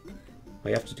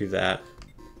 I have to do that.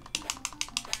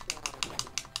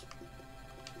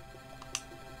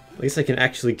 At least I can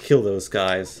actually kill those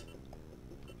guys.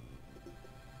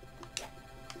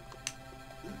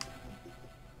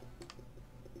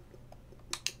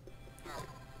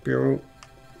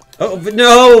 Oh, but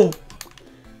no!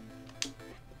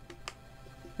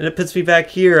 And it puts me back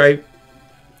here.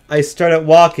 I start out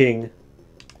walking.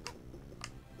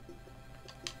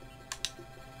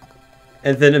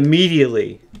 And then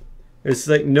immediately, there's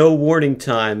like no warning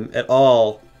time at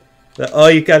all. Oh,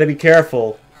 you gotta be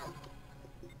careful.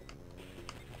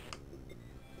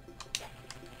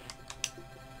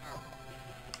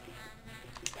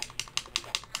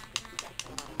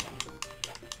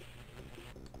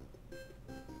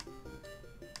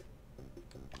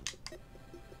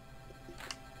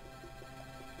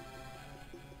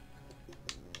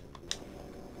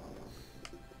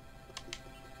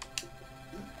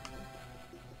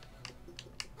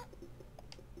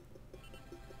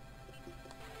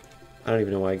 I don't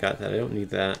even know why I got that. I don't need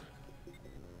that.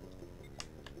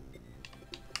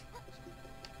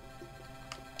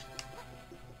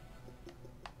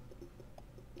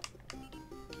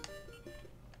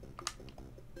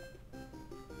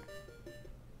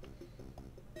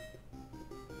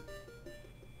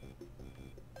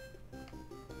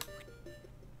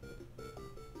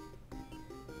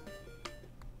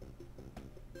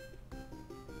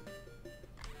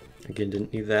 Again,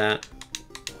 didn't need that.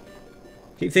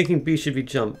 Keep thinking B should be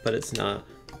jump, but it's not.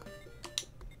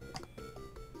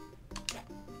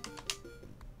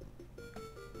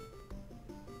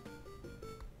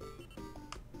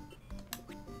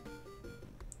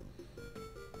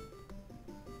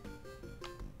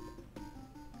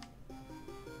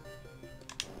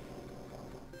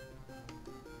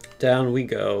 Down we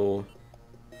go.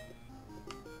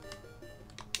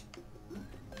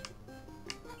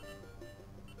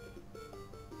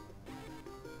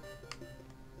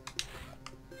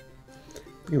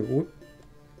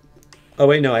 Oh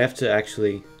wait, no, I have to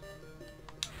actually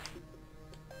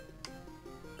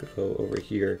go over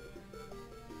here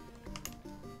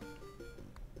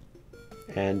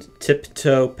and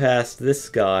tiptoe past this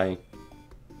guy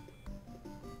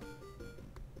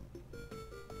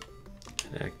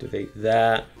and activate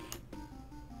that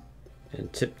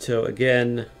and tiptoe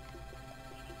again.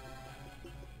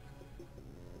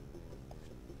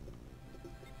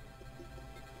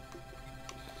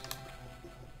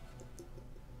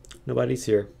 Nobody's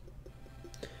here.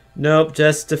 Nope,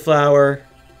 just a flower.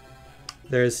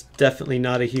 There's definitely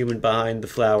not a human behind the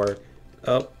flower.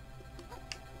 Oh.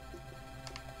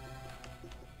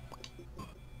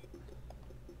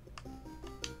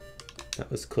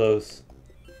 That was close.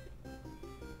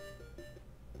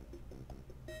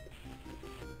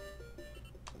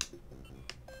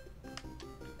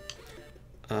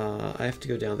 I have to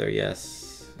go down there,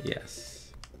 yes.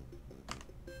 Yes.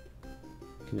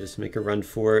 Can just make a run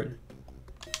for it.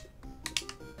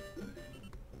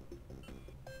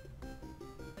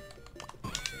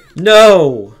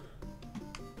 No!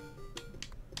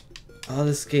 Oh,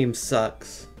 this game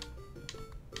sucks.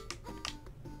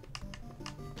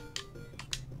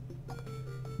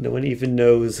 No one even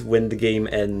knows when the game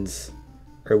ends.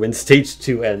 Or when stage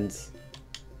 2 ends.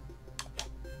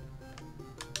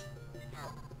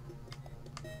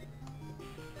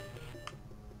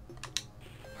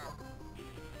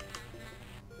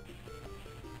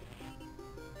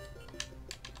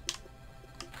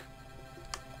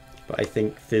 But I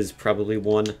think Fizz probably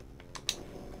won.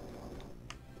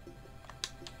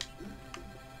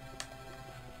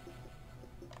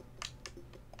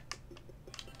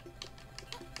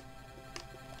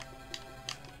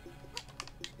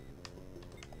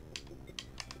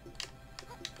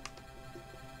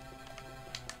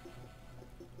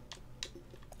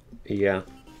 Yeah.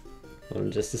 Hold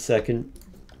on just a second.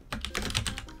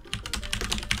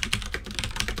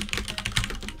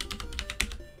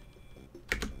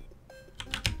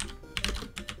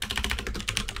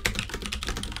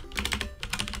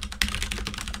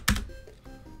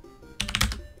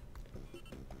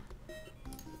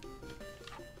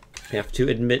 I have to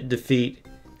admit defeat,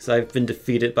 because I've been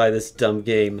defeated by this dumb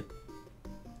game.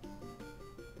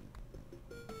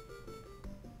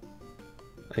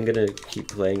 I'm gonna keep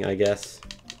playing, I guess.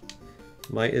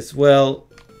 Might as well.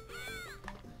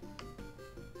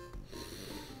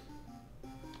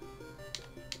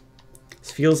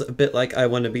 This feels a bit like I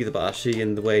Want to Be the Bashi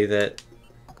in the way that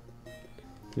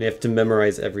you have to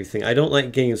memorize everything. I don't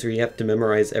like games where you have to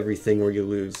memorize everything or you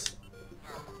lose.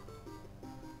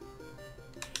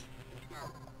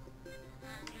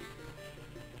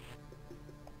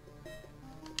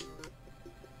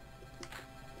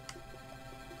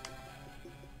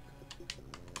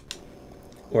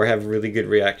 Or have really good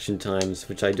reaction times,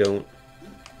 which I don't.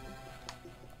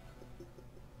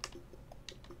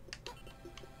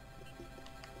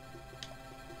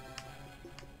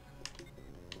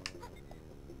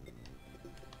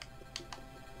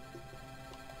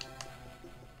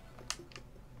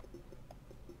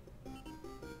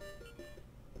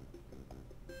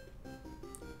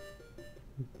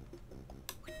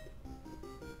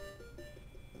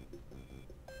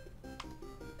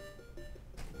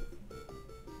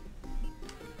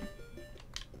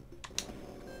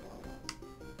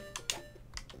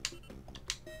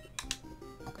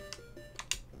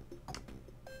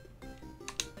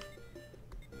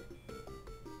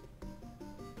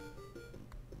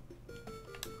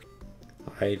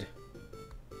 Hide.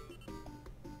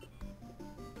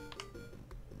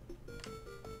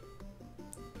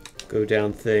 Go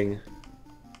down thing.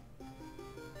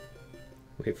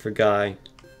 Wait for guy.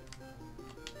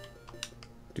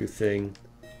 Do thing.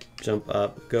 Jump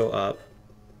up. Go up.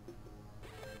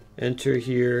 Enter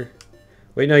here.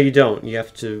 Wait, no, you don't. You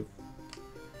have to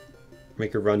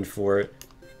make a run for it.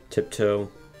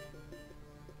 Tiptoe.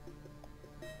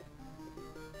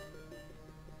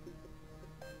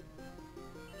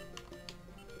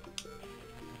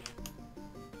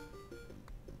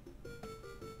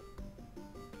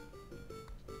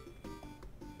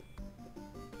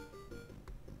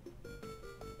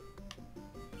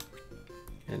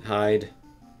 And hide.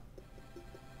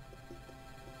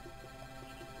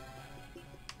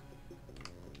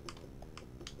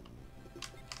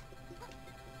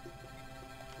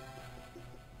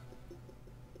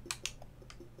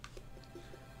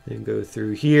 Then go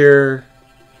through here.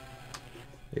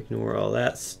 Ignore all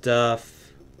that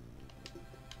stuff.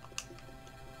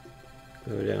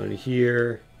 Go down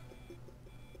here.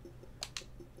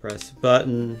 Press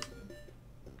button.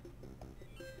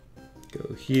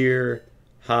 Go here.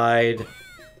 Hide.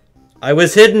 I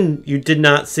was hidden! You did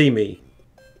not see me.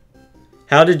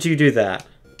 How did you do that?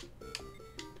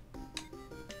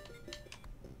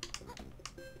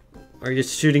 Are you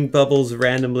shooting bubbles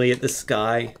randomly at the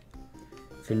sky?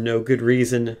 For no good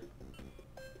reason?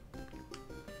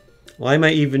 Why am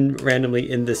I even randomly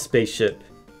in this spaceship?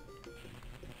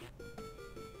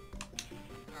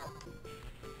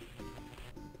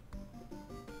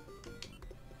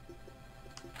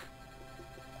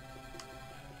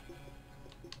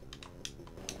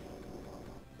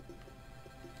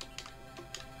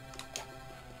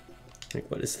 Like,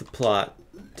 what is the plot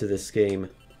to this game?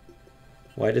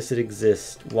 Why does it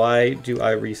exist? Why do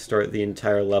I restart the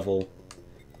entire level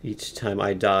each time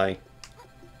I die?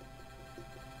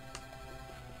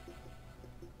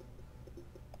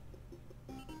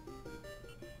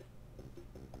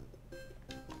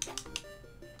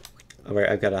 Alright,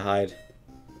 I've gotta hide.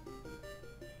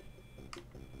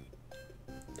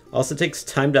 Also, it takes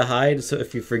time to hide, so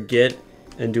if you forget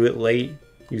and do it late,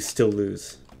 you still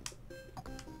lose.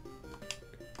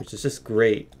 Which is just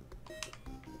great.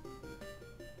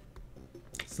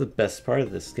 It's the best part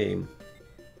of this game.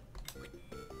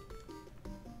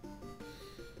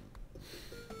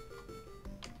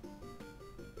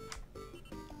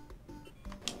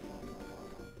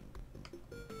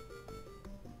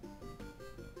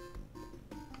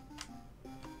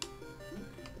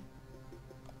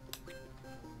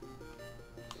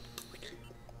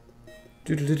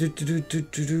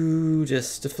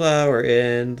 Just a flower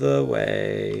in the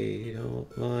way,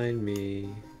 don't mind me.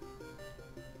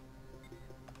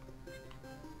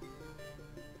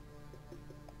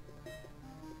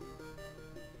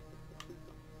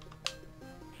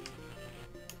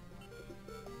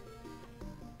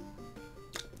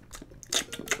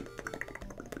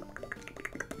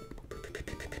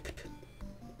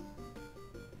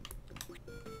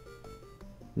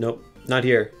 Nope, not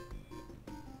here.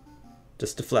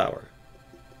 Just a flower.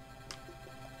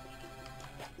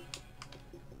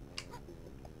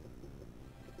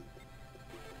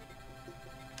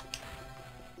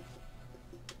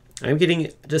 I'm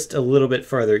getting just a little bit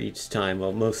farther each time,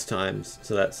 well, most times,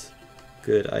 so that's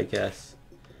good, I guess.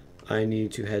 I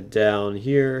need to head down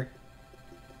here.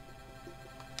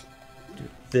 Do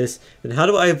this. Then how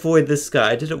do I avoid this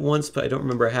guy? I did it once, but I don't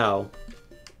remember how.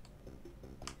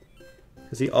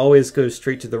 Because he always goes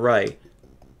straight to the right.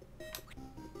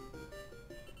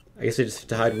 I guess I just have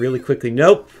to hide really quickly.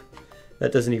 Nope!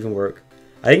 That doesn't even work.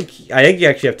 I think you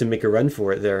actually have to make a run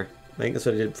for it there. I think that's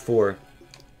what I did before.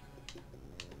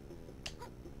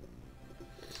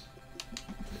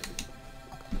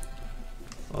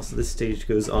 Also, this stage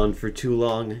goes on for too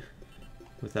long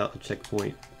without a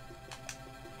checkpoint.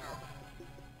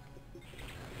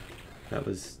 That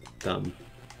was dumb.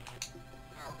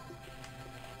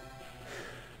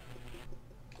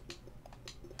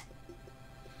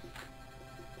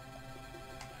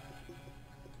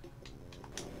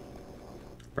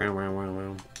 Wow, wow, wow,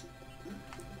 wow.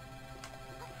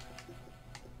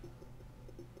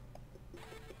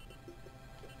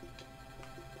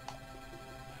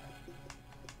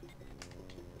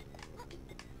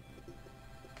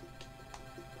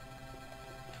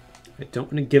 I don't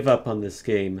want to give up on this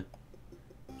game.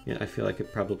 Yeah, I feel like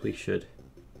it probably should.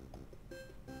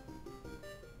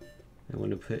 I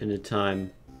want to put in a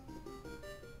time.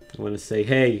 I want to say,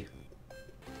 hey,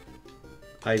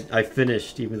 I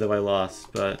finished even though I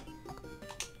lost, but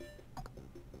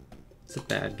it's a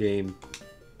bad game.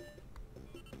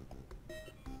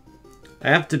 I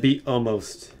have to be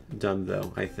almost done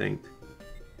though, I think.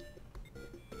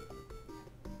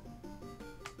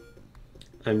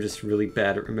 I'm just really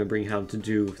bad at remembering how to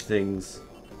do things.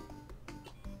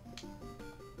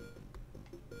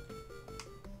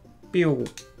 Pew!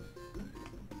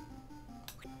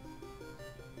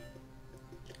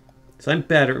 So I'm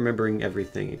bad at remembering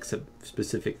everything except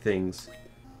specific things.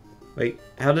 Wait,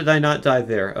 how did I not die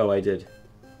there? Oh, I did.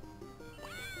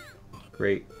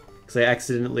 Great. Because I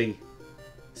accidentally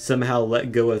somehow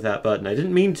let go of that button. I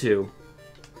didn't mean to.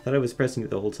 I thought I was pressing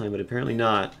it the whole time, but apparently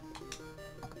not.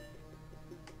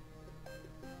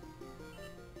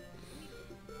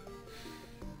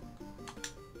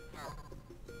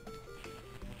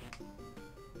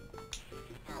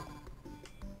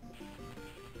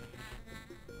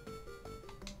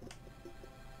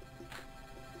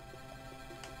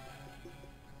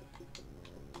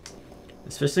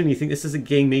 Especially when you think this is a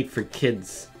game made for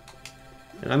kids.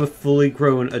 And I'm a fully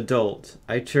grown adult.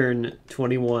 I turn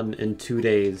 21 in 2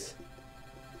 days.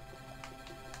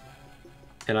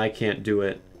 And I can't do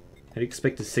it. How do you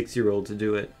expect a 6-year-old to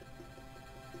do it?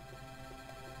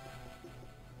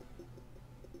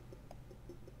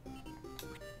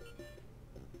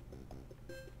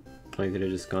 I could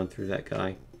have just gone through that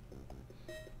guy.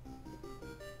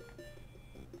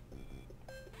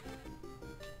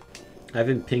 I've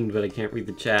been pinged, but I can't read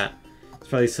the chat. It's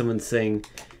probably someone saying,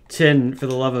 Tin, for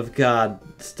the love of God,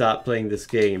 stop playing this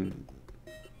game.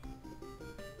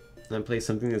 And play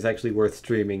something that's actually worth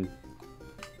streaming.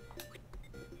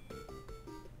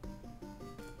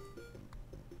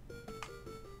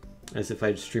 As if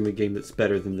I'd stream a game that's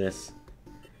better than this.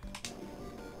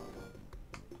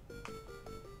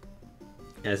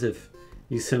 As if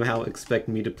You somehow expect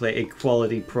me to play a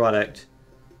quality product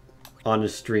on a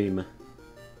stream.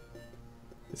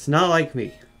 It's not like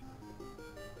me.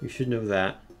 You should know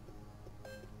that.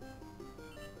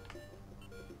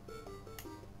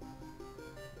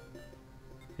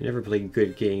 I never play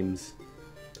good games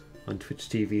on Twitch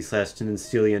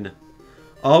TV/TinandSteelian.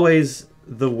 Always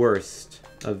the worst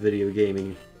of video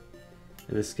gaming.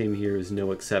 And this game here is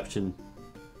no exception.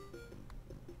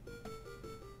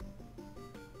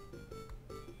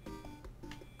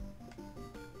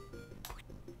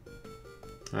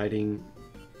 Hiding.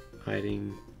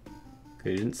 Hiding.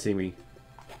 Good, you didn't see me.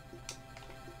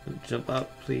 Don't jump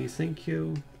up, please. Thank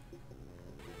you.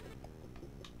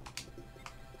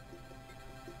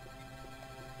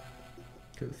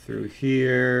 Go through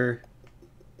here.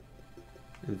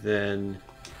 And then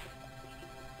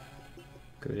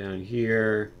go down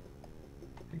here.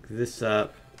 Pick this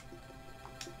up.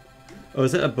 Oh,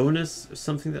 is that a bonus or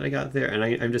something that I got there? And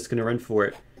I'm just gonna run for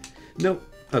it. Nope.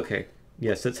 Okay.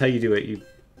 Yes, that's how you do it.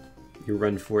 You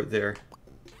run for it there.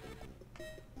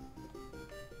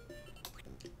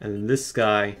 And then this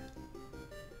guy,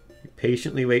 you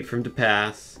patiently wait for him to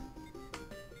pass.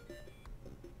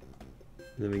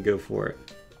 And then we go for it.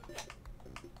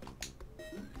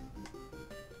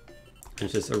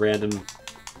 It's just a random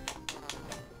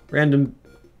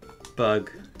bug.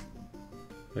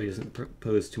 But he doesn't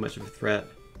pose too much of a threat.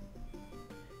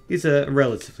 He's a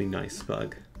relatively nice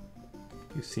bug.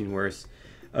 You've seen worse.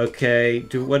 Okay,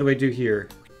 what do I do here?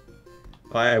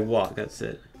 Oh, I walk, that's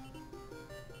it.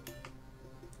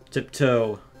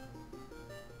 Tiptoe.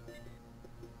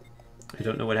 I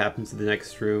don't know what happens in the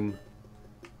next room.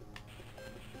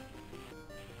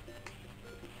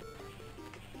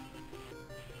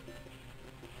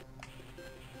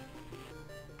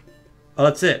 Oh,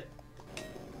 that's it.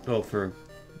 Oh, for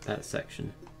that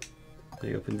section. Let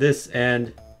me open this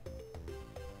and...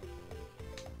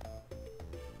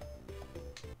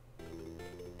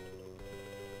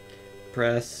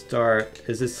 press start.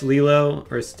 Is this Lilo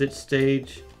or Stitch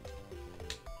stage?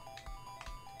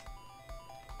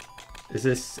 Is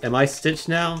this... am I Stitch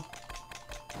now?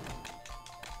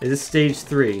 Is this stage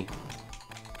 3?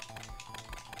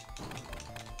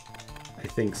 I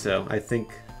think so. I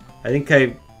think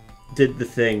I did the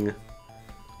thing.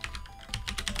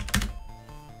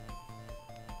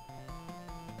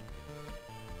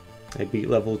 I beat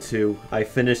level 2. I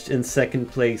finished in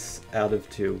 2nd place out of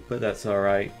 2, but that's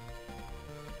alright.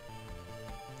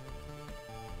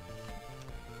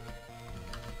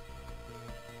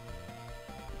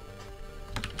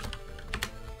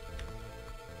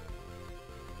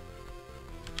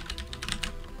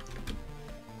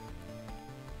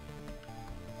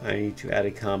 I need to add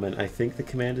a comment. I think the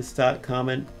command is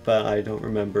 .comment, but I don't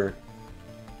remember.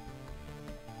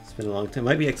 It's been a long time.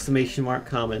 Might be exclamation mark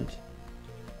comment.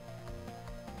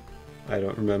 I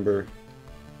don't remember.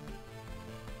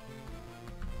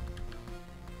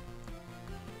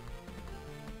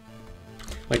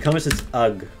 My comment says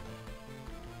ugh.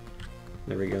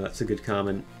 There we go, that's a good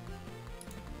comment.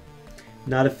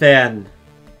 Not a fan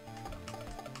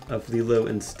of Lilo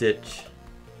and Stitch.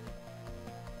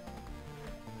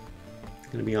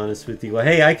 Gonna be honest with you. Well,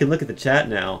 hey, I can look at the chat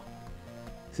now.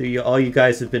 See all you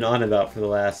guys have been on about for the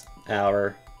last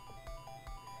hour.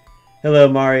 Hello,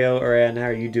 Mario or Ann, how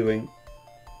are you doing?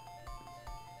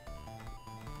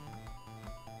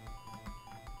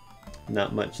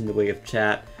 Not much in the way of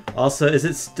chat. Also, does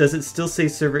it still say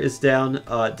server is down?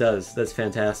 It does. That's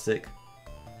fantastic.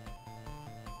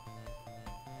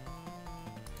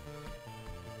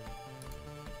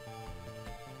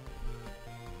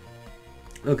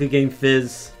 Okay, Game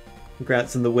Fizz.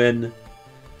 Congrats on the win.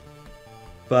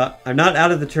 But I'm not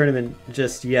out of the tournament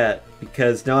just yet,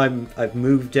 because now I've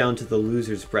moved down to the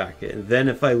losers bracket. And then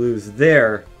if I lose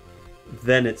there,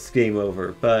 then it's game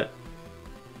over. But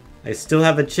I still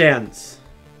have a chance.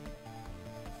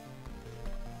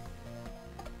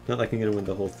 Not like I'm going to win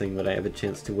the whole thing, but I have a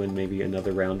chance to win maybe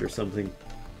another round or something.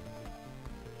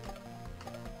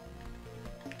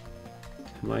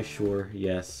 Am I sure?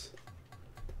 Yes.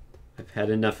 I've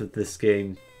had enough of this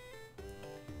game.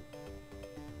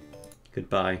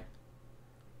 Goodbye.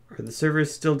 Are the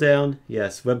servers still down?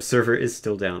 Yes, web server is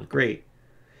still down. Great.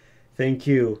 Thank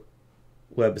you,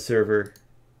 web server.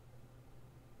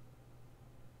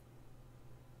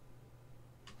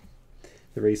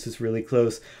 The race was really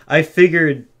close. I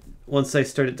figured once I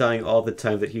started dying all the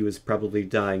time that he was probably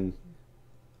dying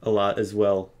a lot as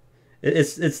well.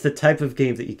 It's the type of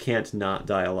game that you can't not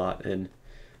die a lot in.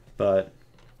 But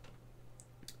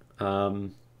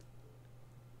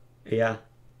yeah.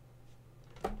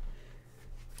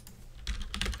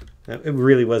 It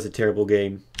really was a terrible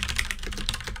game.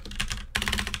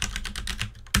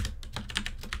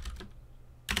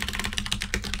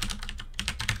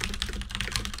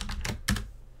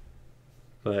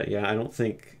 But yeah, I don't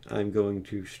think I'm going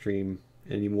to stream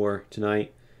anymore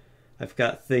tonight. I've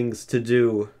got things to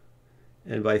do.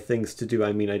 And by things to do,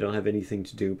 I mean I don't have anything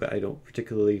to do, but I don't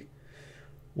particularly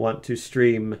want to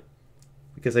stream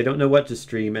because I don't know what to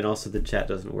stream, and also the chat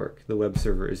doesn't work. The web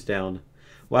server is down.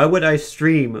 Why would I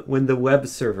stream when the web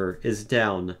server is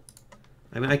down?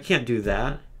 I mean, I can't do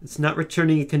that. It's not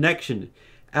returning a connection.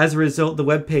 As a result, the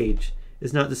web page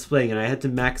is not displaying, and I had to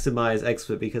maximize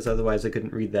XSplit because otherwise I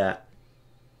couldn't read that.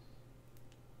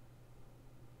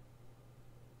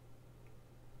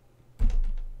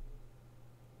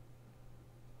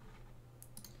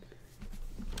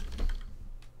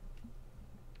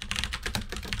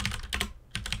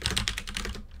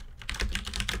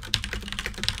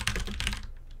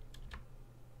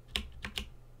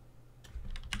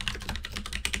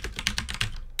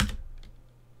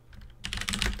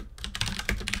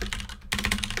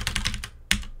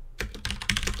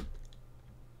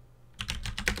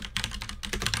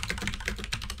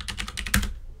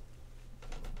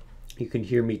 You can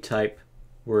hear me type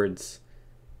words.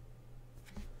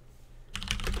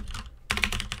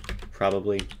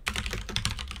 Probably.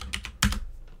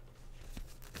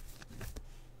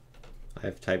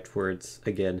 I've typed words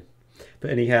again. But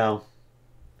anyhow,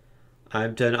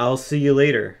 I'm done. I'll see you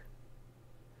later.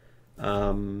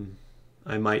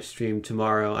 I might stream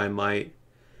tomorrow. I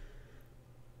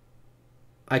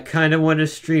kind of want to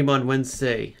stream on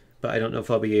Wednesday, but I don't know if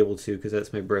I'll be able to because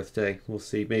that's my birthday. We'll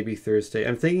see. Maybe Thursday.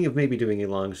 I'm thinking of maybe doing a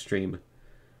long stream.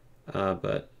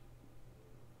 But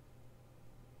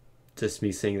just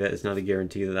me saying that is not a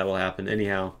guarantee that that will happen.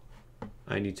 Anyhow,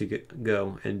 I need to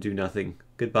go and do nothing.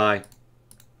 Goodbye.